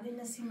بتیرو عندي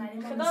نسي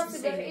مريم خدا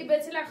سيدك اي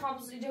بتلا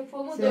خامس اجا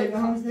فومو دو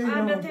سلام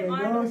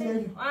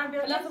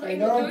لا تو اي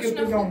دوش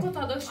نفوكو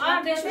تا دوش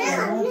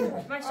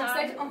ما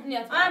شاء الله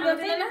امنيات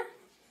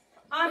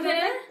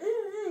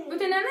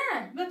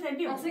بتنا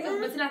بيو اصيك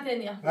بتلا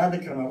ثانيه هذا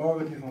كلام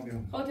بابا بتيخون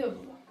بيو خذي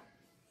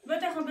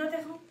بتخم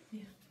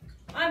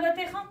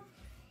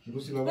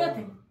يبوسي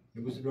بابا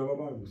يبوسي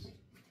بابا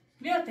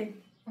بيوتي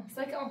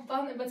اصيك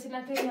امطان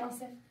بتلا ثانيه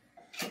اصلا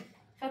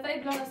خطأ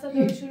بلا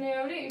نستدوشونه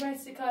يوري ايمان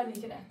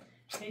سيكالي كده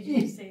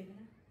هيجي سيد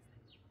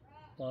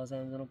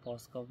بازم دارم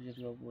پاسکا بجید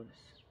یا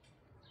بودش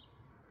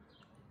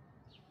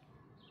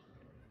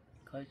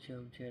کاری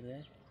چیم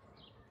کرده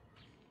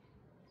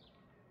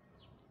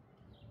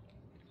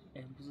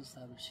امروز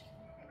صبرش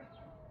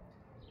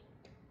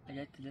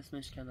اگر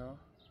تلسمش کنه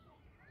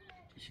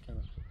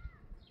اشکال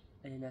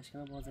اگه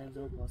نشکنه باز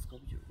همزه رو پاسکا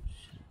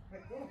بجوش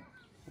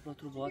خب را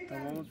تو باید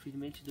تمام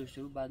فیلمه چی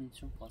داشته بود بعد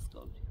میتونم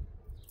پاسکا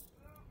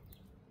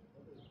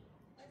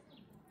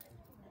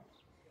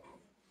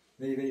بجوش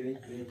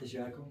بری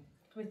تشکر کن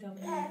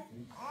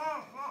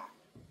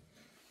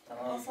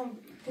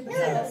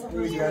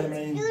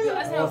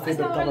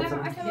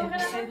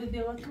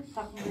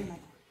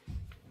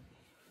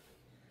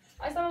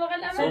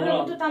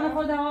اصلا تو تمام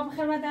خود هوا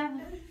بخیر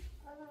مدام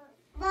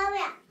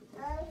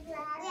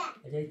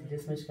اگه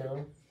ترسمش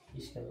کنم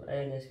ایش کنم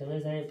اگه نشکنه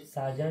زنی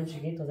سرجم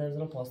شکین تا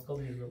زنی پاسکا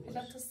بجوش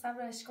اذا تو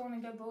صبرش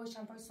کنی به باوش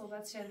هم پای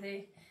صحبت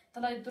شده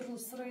طلای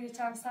درست روی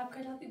چند صبر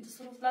کرد این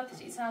درست لا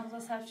تجي انسان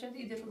روز صبر شد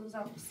ایده روز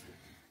روز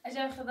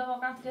اجا خدا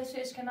واقعا تلاش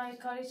اشکنای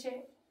کاری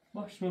چه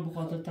باش من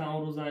بخاطر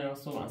تمام روز یا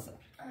صبح صبر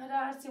هر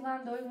هرچی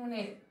من دوی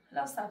مونه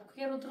لا صبر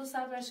که رو درست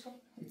صبرش کن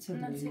چه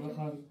دیگه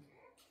بخواد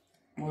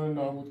ما رو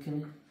نابود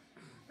کنی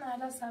نه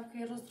لا صبر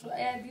که روز رو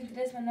اگه دید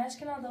درست من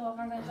نشکنه دا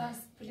واقعا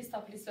دست پلیس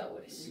تا پلیس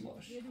ببرش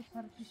باش یه دو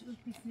فرق پیش رو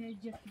پیش نیه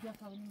جت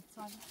تا اون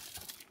سال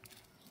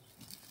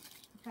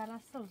کارا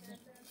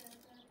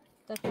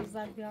تا تو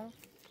زرگا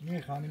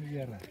نه خانم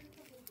بیاره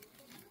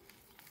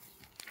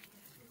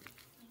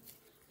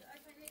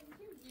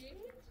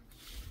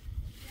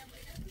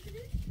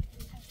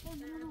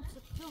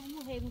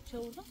مو هي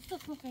متشوره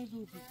تصمت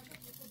هيدودي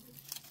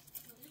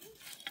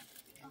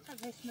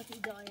اخذ هشمة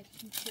إداية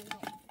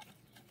متشوره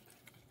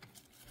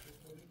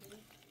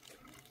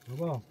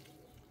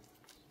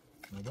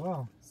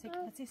بابا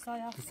سكتي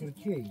صايا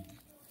سكرتي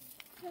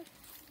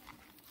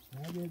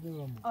هذا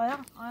دوام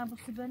آیا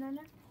بوسی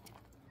بنانه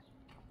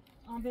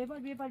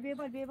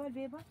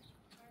بیبال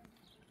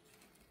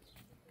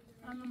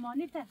اما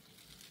مانیته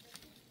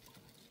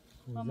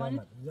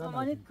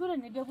مانیت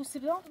کورنی بیا بوسی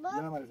بیان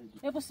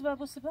بیا بوسی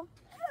بیان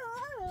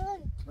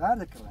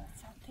بعد كمان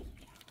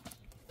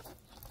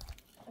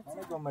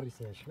انا قوم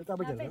مريساش بتا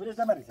بجرب بلاش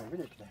ده مريساش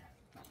بلاش كده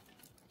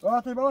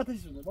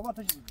بابا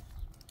تجي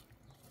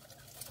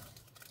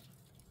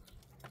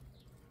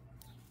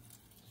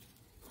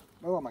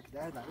بابا ما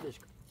كده هذا بلاش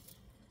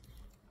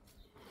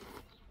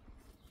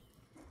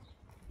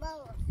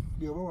بابا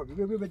دي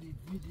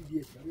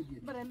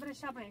برن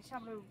شابه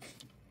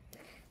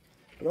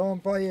رام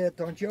پای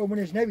تانچه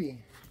اومنش نبی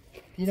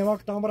تینه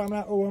وقت عمر من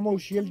او ما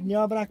وشيل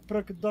نیا برک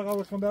پرک داغ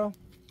وکم با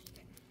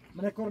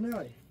من کار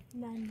نیای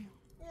نه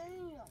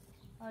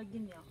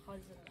آگینیا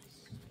خالص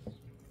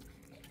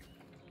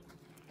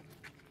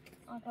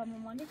آنها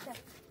مامانیته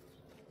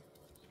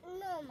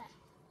نوما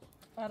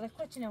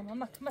ركوع شنو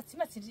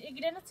ما تسير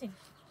اجري نتين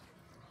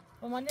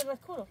ماماني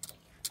ركوع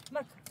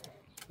مك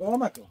بابا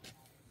ماكو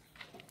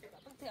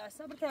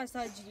برتي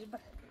عسى جيبي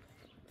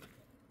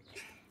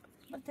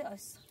برتي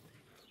عسى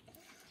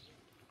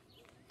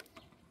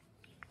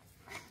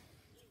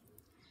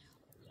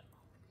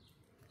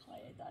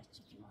هاي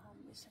داشتي ما هم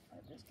ليش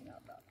فايدرس كنا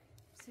دا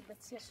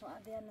سيبت سير شو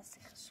عادي انا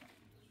سيخشوا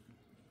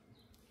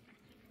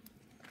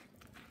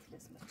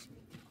لازم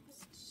تشمي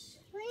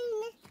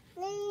وين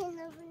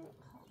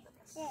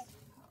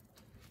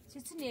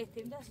چی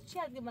نیتیم دست چی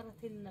از گمان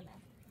تین نه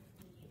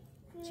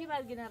چی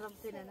باید گنا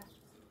رفتن نه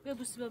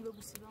ببوس بیا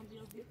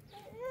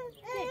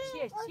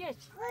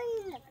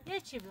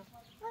یه چی بیا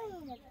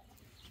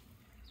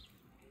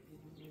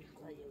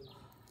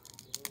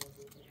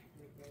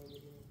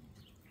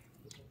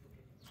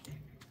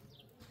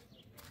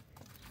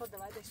خود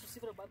باید سوسی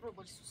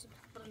برو سوسی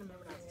برو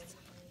نمیبرم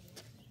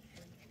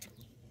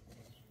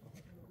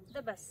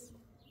ده بس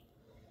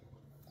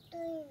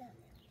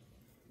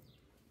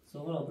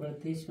صغر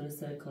آبراتیش من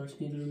سر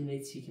کارش نیدرو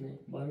منید چیکنه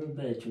باید من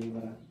بره چونی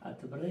برم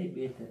حتی برای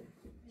بیته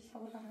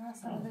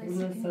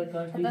من سر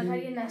کارش نیدرو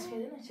داخل یه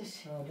نشکده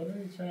نچش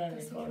برای چای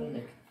همه کار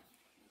نکن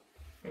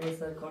من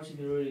سر کارش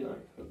نیدرو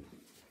ریان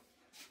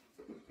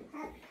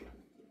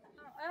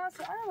آیا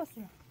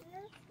باسیم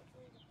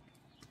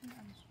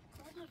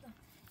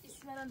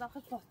اسم من داخل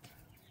پات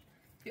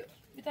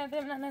بیتن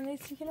بریم نه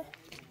چیکنه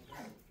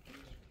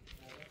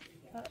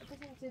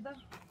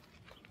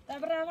ده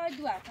برای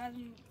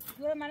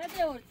دور منه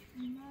بیاورد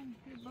من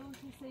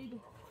باوشی سیدو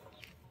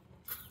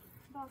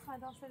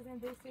داخل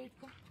زنده سید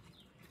کن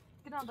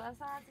گران دا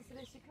اصلا هر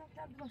تسیره شکرم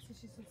کرد باسه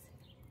شی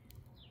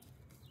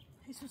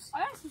سوسی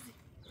آیا سوسی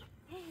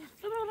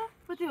برو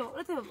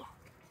بابا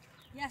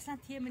یه اصلا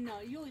تیه من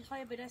نایو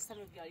ایخواه برستم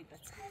رو بیاری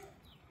بطه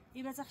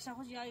این بطه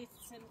خشخوش یایی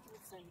سمی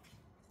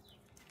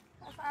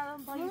اصلا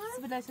الان با یه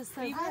چیزی بلایش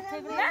استایی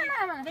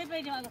نه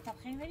بایدیم آگه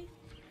طبخیم بری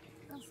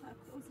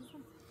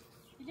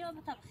بایدیم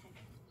آگه طبخیم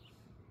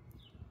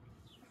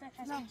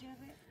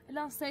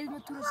الان سید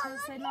متروش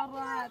سید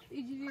راحت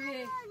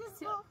يجي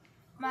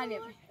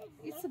معلم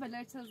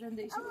يسبل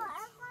زنده ايش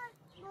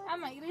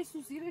اما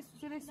يريسوس ده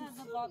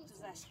بعد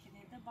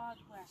تزاشكني ده بعد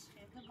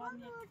واشخي ده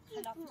بعد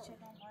خلاف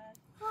شدون باید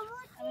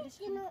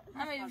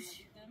اما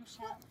يمشي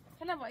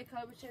انا باي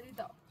كاب بشري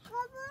دا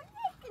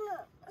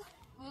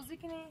بوزي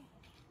كني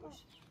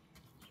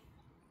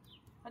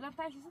حالا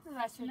پنج ست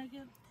زاشون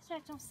نگه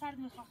چون سرد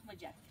میخواه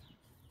مجد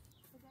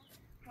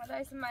حالا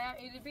اسم مریم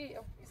ایلی بی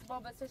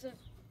اسباب بسش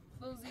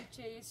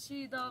وظیفه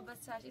چی دا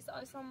بسش ایست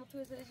آیسان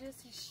متوجه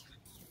سیش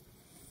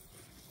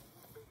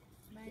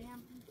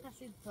مریم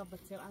نسی تا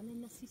بطیر آنی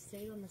نسی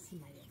سیر و نسی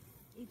مریم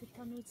این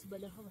تا نویت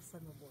بله ها واسه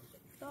نبرده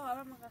دا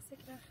آرام مقصه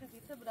که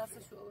خفیفه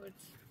براسش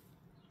آوردی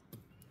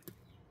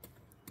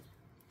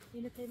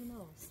اینو تیمی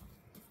نواسم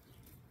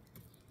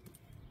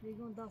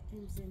میگون دا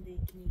تیم زندگی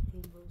کنی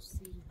تیم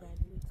روسی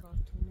بلی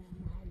کارتونه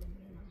محل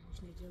من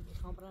خوش نجات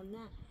میخوام برم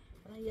نه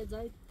برم یه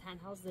جای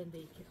تنها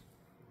زندگی کنم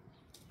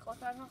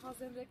تنها خواه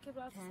زندگی که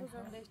براسش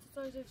زندگی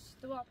تو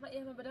تو اپنا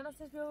ایمه بله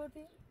نستش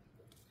بیاوردی؟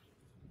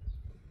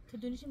 تو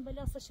دونیشون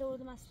بله هستش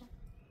آوردم اصلا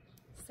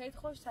سید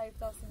خوش تعریف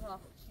داستی ها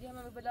یه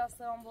همه بله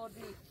هسته هم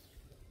بردی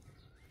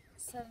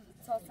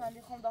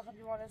ساعتندی خون داخل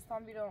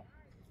بیمارستان بیرون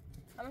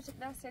همه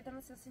شکل سید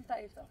همه سیستیم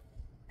تعریف دار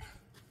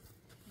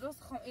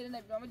دوست خواهم ایره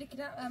نبیرم ولی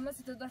که همه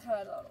سید دار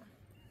خبر دارم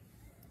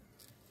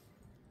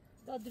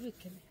داد درود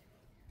کنی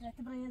نه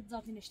که برای یه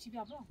ذاتی نشتی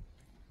بیا برام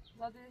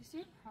ذاتی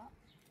نشتی؟ ها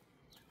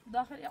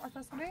داخل ای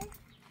آشپز کنی؟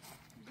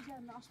 دیگه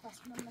نه آشپز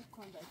کنم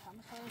نکن دایی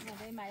همه خواهی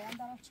زنده مریم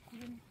دارم چی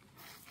کنیم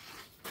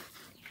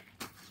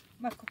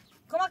مکن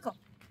کمک کن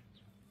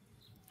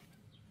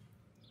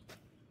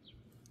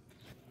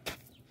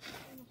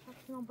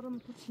من برام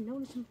تو چی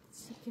نونشم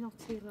سکنم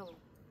تیره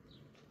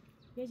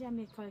یه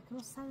جمعه کاری کنم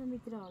سرم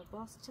میدرار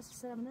باز چه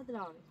سرم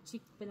ندرار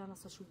چیک بلان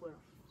اصلا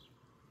برام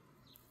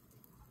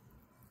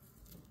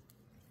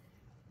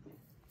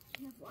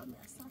یه وامی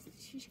اساس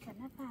چیش که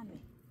نفهمه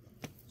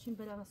چین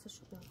بلان اصلا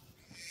برام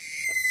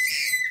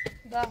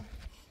دا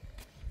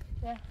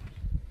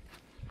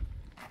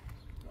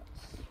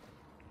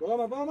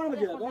بابا ما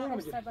نمیگیره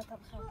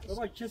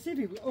بابا کسی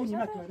بی اون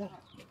نکنه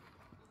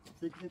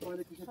سکته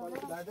پاله کشه پاله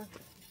بعد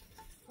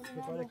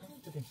پاله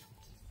کشه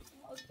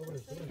بابا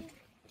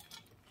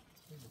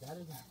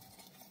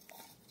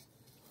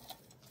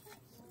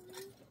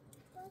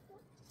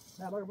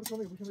نه بابا برو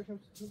تو بشم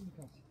چی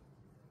میکنی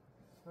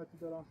هاتی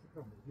دارم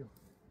سکام بیا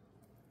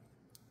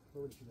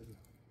بابا چی داری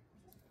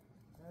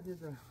هادی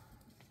دا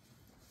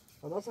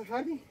خلاص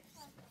خالی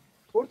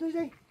پورتو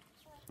جاي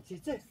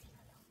چیزه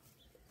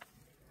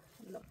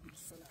اللهم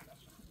صل على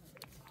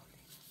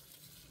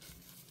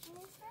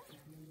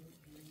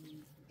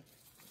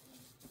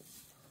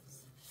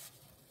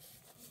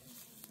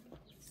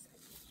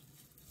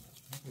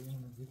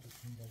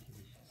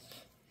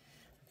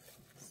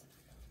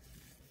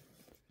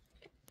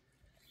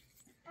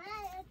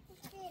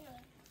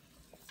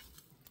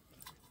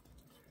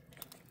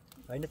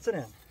Aynı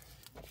tsene.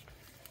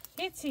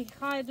 هیچی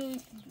خواهی دو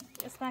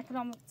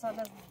استکرام سال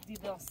از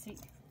دیداسی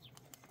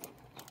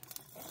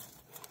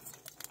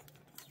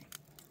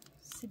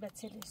سی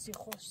بچه‌لش سی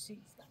خوش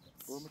سی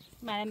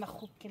مریم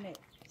خوب کنه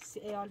سی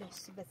ایالش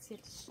سی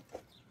بچه‌لش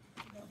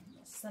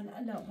صلی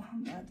علی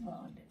محمد و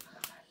آله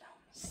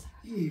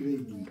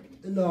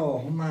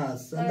اللهم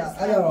صل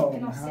على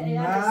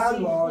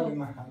محمد و آل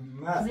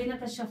محمد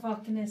زینت الشفا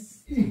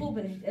کنس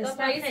خوبه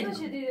پاییز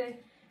شدیده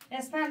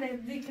اسپانده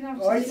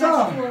دیکنم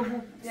آیسا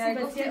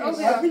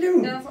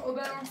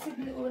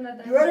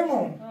Duermo.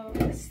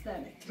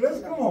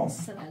 Fresco.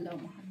 سلام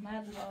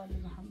محمد و آل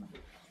محمد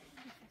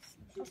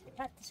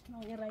پرتش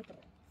کنم یه رای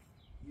برم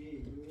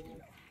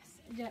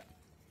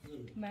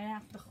من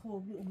وقت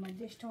خوبی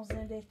اومدش تو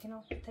زنده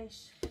کنم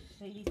تش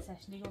خیلی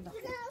تشنیگم داخل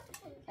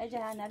اجا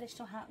هنالش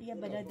تو یه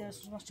بلد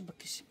درست ماشو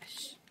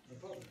بکشمش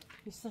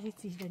بیسته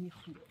هیچی دنی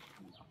خوب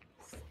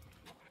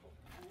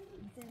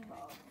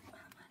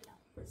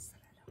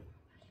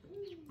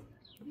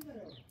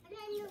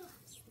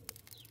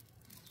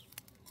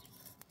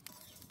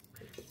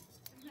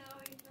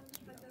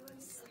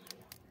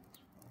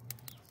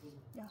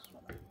یا خدا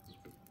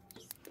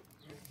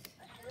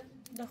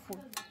ده خوب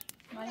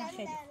من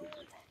خیلی خوب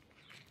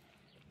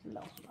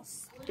اللهم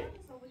صل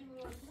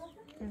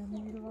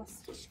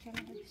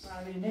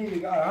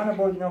انا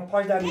بود نه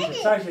پاش در میشه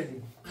سر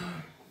شدی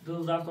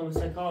دو رفتم به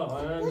سکار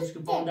انا دوش که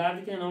پام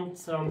درد که نام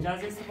سلام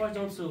جاز استفاده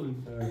جام سوی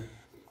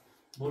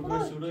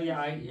بردم شروع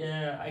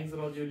یه اگز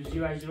رادیولوژی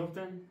و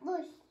اجرفتن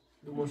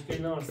دو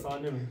مشکل نار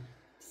سالمه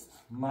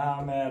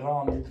من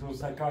رام دیترو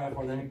سکای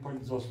خوردنی پول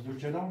زاستور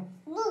چدم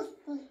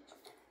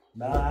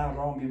من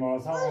رام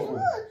بیمارستان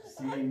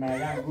سی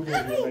مریم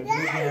گوله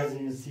گوله از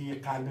این سی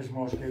قلبش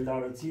مشکل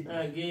داره چی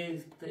اگه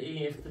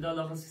اختلال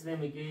آخر سیستم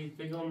میگه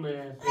بگم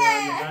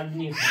پیوند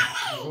نیست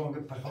گونگ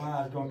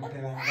پخمه گونگ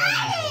پیوند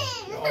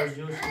نیست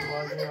آجوش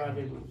که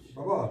وارده بود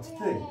بابا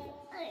چطه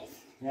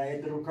یا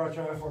یه درو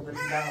کارچه خوردنی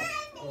دارم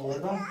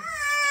آوردم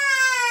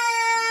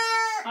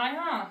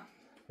آیها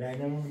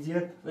بینمون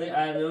زیاد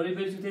دوری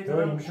بری تو دوری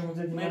تیترم بشم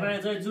زیاد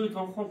میبره جای جوی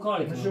کنم خون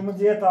کاری کنم بشم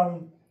زیاد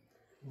هم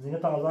زینه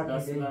تازه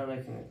دست کنیم در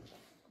نکنه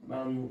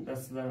من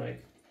دست در نکنه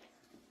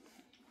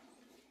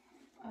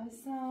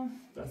آیسا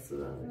دست در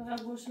نکنه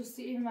نقل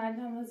باشوستی این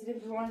مردم از زیر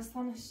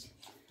بیمارستانش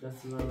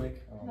دست در نکنه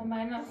و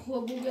من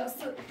خوب بود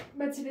بیاسته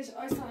بچیلش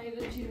آیسا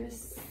ایره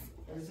جیرس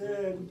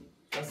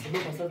دست دو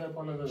پاسه در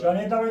پانه دادم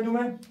شانه تابره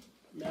دومه؟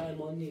 نه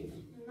مانی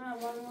نه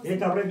والله یه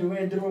تابره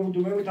دومه درو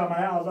دومه و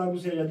تامنه آزار بو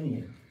سیاد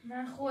نیه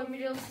نه خوب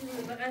میره اصول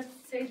فقط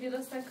سیدی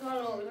راست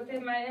کارو رفته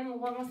مریم و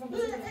قام اصلا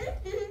بزرگ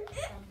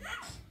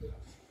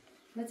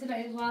مثل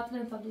این وقت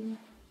نمی‌فهمم.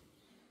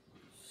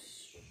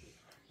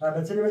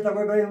 البته چه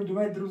بهتره بریم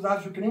دومه دروز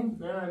عشق کنیم؟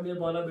 نه میره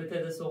بالا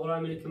بهتره سوغرا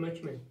میره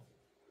کمک می.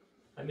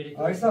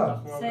 امریکا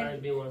آیسا. تخمام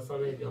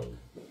بیمارستان بیام.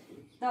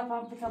 دا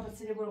پام بتا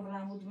بسیاری برو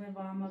برام بود من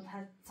با هم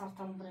هر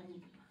ساختم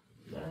بریم.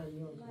 نه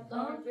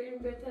دارم بریم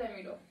بهتره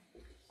میرم.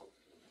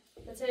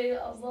 بهتره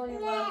آزادی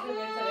وقت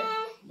بهتره.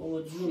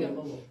 بابا جون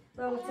بابا.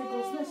 دا وقتی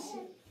گوش نشی.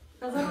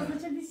 غذا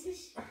چه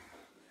دیسیش؟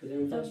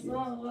 بریم تاش.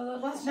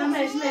 نه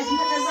مش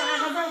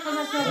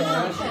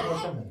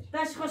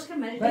داش خوش کن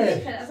مری.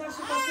 اصلا خوش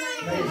کن.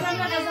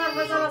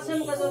 غذا چه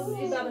غذا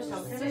ایدا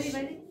بشم.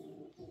 خیلی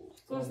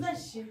گوش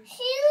نشی.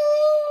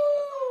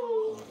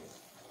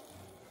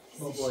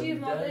 شیر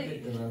مادری.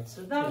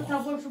 دا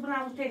تا شو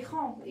برام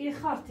تخم. این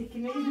خارتی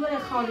کنه. این دوره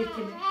خالی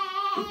کنه.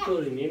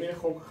 دکتری میره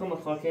خم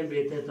خاکم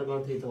بهتره تا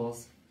من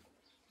تیتواس.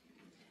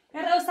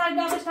 هر اوسال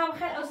بیامش تا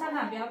بخیر اوسال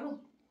هم بیارو.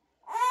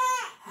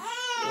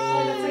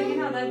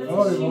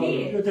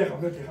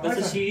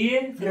 بس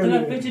شیریه؟ تو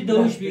فکر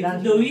دویش بیری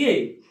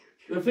دویه؟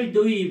 فکر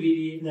دویه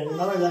بیری؟ نه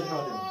نه نه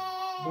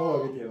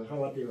بابا بیته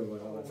خواهی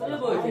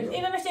بابا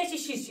این مشته چی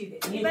شیده؟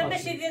 این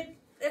مشته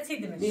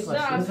اتیدمش.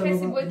 نه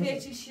کسی باید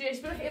چی شیرش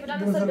برخ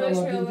ابراهیم مثلا دویش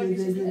می‌آوردی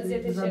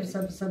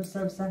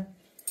سب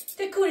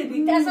تکونی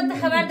بید اصلا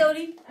خبر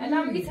داری؟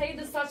 الان میگی تایید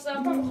استارت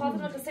رفتم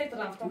بخاطر قصه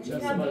رفتم. چی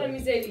هم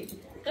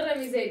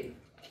قرمیزی.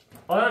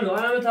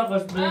 آره تا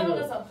خوش آره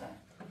قصه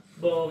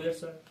با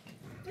بیرسه.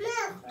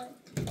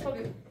 خب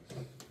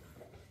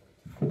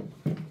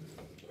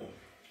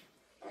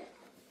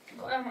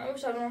اما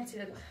مش عارفه چی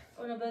ده.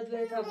 اونو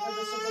بدوی تا بخواد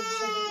شده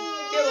بشه.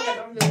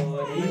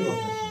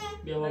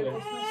 بیا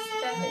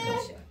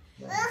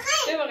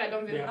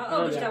بغلم بیا.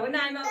 آبش تا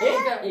نه نه.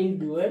 این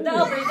دوه. دا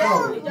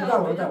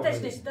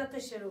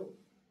تش رو.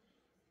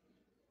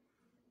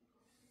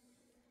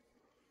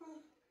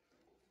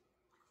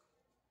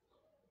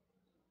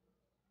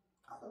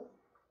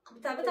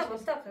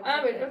 بتا.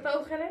 انا بریم تا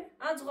آخره.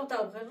 از قطع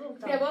آخر رو.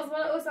 بیا باز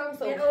بالا اوسام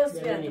سو. بیا اوس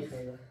بیا.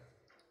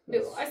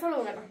 بیا اصلا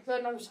بغلم. تو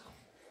نمیشه.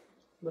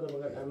 برو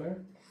بغل امر.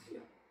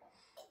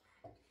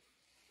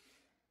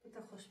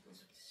 بتا خوش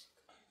بزودش.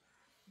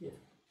 بیا.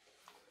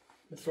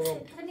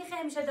 بسرعه. خیلی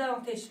میشه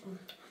دارم تش کن.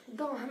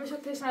 دام همیشه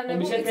تشنه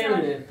میشه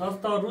تمنه.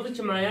 تا روزی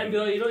که مریم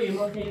بیا ایران یه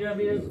ما خیلی را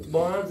بیره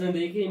با هم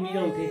زندگی که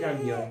میرم تیتم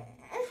بیاره.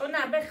 خب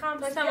نه بخوام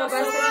بس ما بس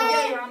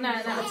نه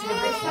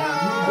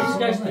هیچ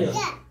کس نیست.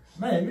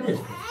 من میرم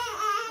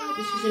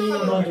هیچ چیزی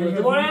نمی‌دونم.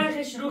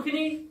 دوباره شروع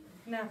کنی؟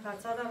 نه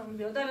فقط دارم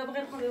بیا دارم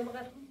بغیر خون بیا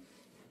بغیر خون.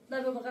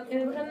 دارم بغیر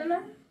این بغل نه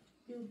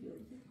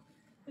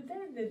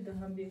بده ده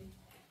هم بیا.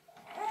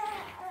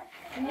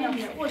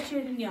 نه او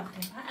چه نیاخته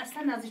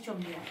اصلا از چون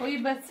بیا. خو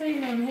یه بچه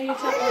اینم هی چه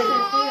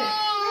قاطعه.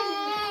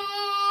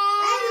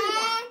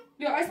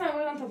 بیا اصلا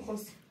ولی تو خوش.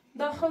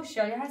 دا خوشی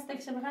هست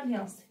که بغل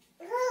نیاز.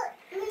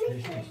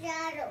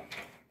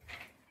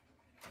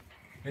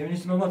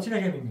 ببینید بابا چی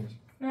نگه نه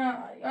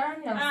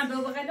نیاز.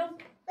 بیا بغلم.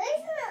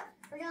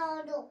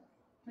 رادو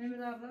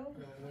نمیدارم.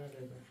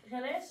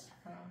 خلاص.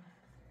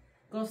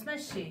 گوش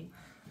نشی.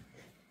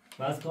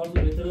 باز کار تو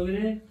بهتر رو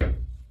بره؟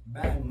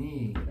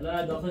 بنی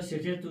الان داخل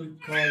شرکت تو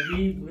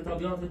کاری بگه تا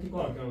بیان تو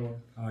کار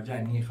کنم.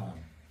 آجانی خان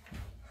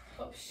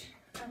خوش.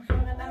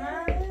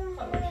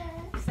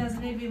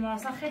 سازنی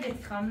بیمارستان خیلی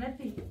تخم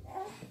نپی.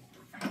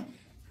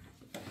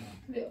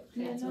 بیا.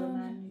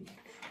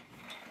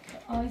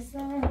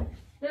 آیسا.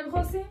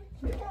 بخواستی؟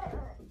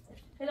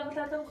 هلا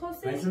قطعت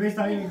بخواستی؟ بایسته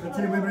بیسته هایی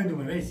بطری ببرین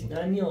دومه بیسی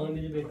نه نیا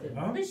میره بهتر.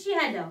 بشی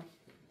هلا.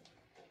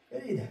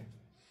 بریده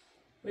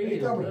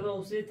بگیر. الان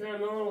اوسه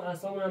تنها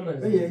اصلا من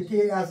مرز. بریده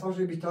تی اساس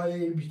بیشتر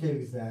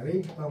بیسته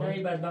بری نه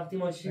این بدبختی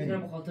ما چیزی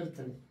کنم بخاطر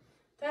تنه.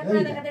 تا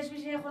قدش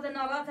میشه خود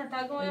ناراحت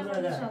تا گویا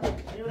خودشون.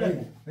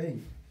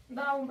 بری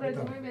دام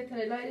برد می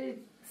بهتره لای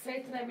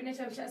سیت نبینه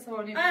چه بشه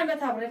سواری.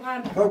 بتابره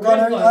قام.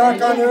 کانوری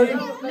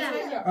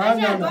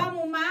اگر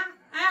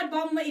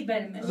بام ای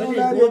برمش.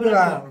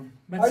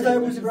 آیسا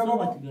موسی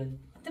برام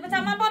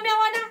تبتا من بام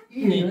میوانه.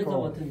 نه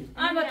تواتنی.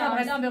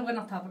 بتابره دام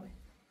بگم تابره.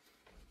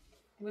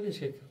 ولش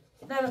کن.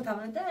 نه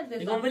بتابره ده.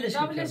 دیگه ولش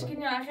کن. دابلش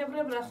کنی آخه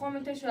بره خو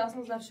من تشو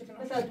اصلا زرش کنم.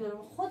 بتا دورم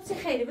خود سی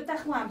خیلی بتا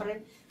خوام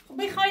بره.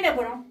 خب بخوای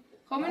نبرم.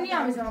 خو من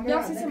نیا میزنم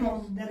یا سیسی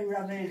ما.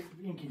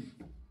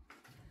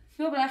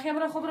 بیا برای آخه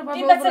بره خو بره بابا.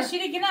 این بتا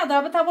شیری کنه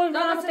دا بتا بول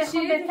نه بتا بس خوام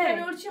شیری بهتره.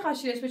 خیلی ورچی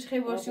خاشیش بچ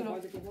خیلی ورچی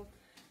رو.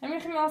 همین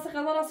خیلی واسه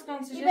قضا راست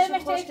کنم سیش. این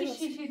مشته کی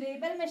شیشیده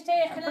بل مشته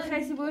خیلی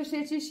خیلی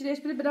باشه چی شیریش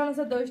بده بدون از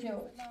داش نیو.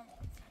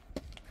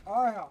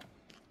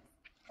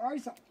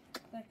 آیسا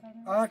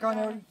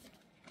کانوری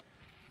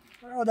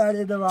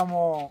در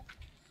دوامو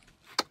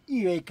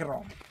ای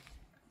کرام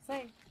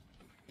سعید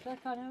تا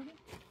کارم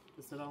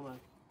سلام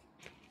علیکم.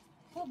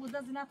 خوب بود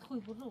از اینات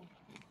خوب برو.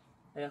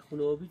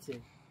 خونه آبی چه؟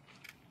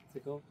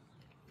 سکو؟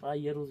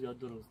 یه روز یا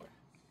 2 روز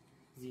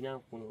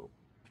زینم خونه آب.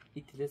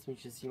 این تلس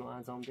میشه سیما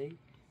انجام دی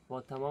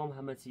با تمام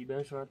همه چی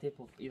بیان شما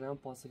تیپ ایران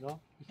پاسگاه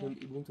یکم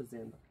ایبون تو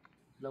زنده.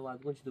 لا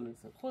واد گوش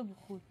دونستم.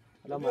 خوب.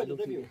 لا معلوم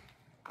کیه؟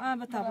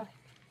 بتابره.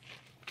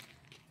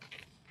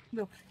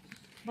 بیا.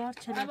 بار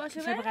چه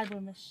بغل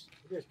برمش.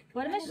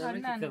 برمش؟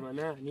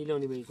 نه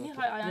نیلونی میگم.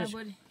 میخوای آیا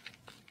باری.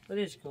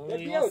 وليش كون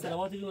يا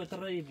سلامات اللي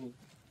تريبون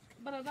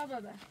برا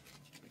برا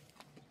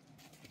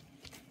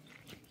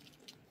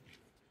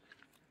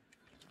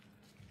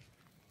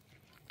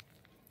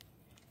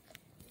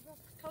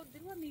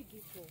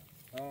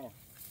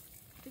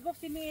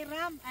گفتی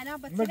میرم انا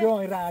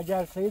مگه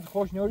راجع سید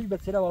خوش نوری به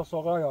سر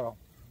واساقا یارم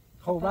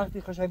خب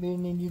وقتی خوش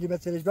ببینین نیلی به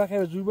سرش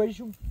بخیر زور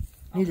بریشون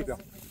نیلی بیام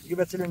دیگه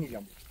به سر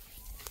نیلیم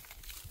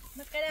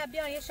مقدار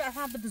بیا یه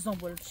شهر بده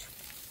زنبولش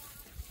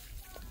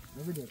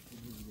نمیده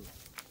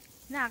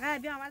نه قرار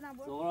بیا آمدم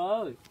برو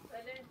زورای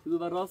تو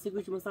بر راستی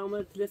کوچ مثلا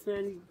ما تلس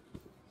یعنی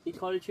هیچ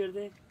کاری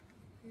کرده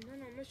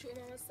نه مش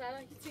اون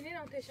سلام هیچی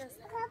نمیدونم تش است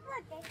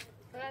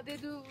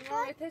بعد دو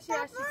ما تش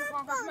هستی تو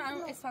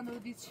خانم من اسفند رو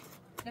دید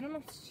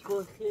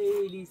کو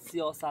خیلی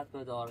سیاست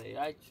مداره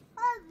یک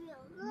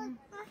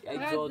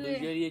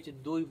جادوگریه که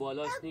دوی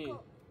بالاش نی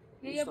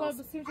یه بار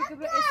بسیم که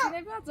برو اسی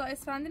نبیاد زا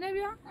اسفندی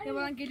نبیاد یه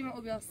بارن گلیم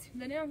او بیاستیم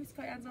دنیا هم هیچ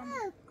کاری انجام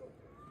نمیده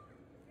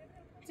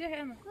چه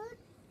همه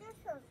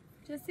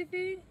چه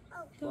سیفی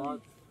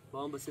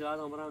با هم بسیار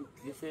بعد برم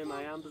لیسه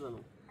مریم بزنم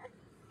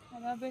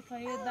حالا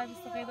بهتر یه در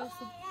بیست قیده است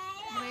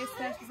برای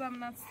استرش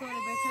بزنم نستوری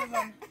بهتر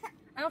بانه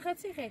اما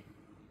خیلی خیلی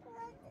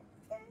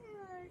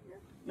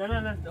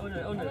نه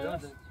اونه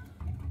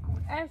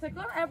ام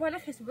سکان ام بالا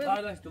خیس بود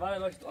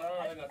باش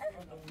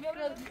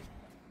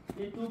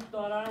یه توپ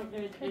دارم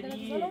خیلی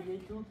یه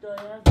توپ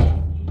دارم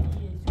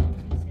خیلی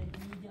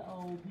سفید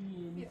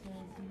آبیه مثل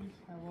سیریش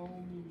هوا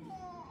میره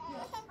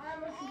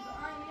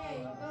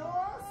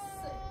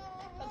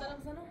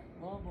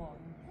بابا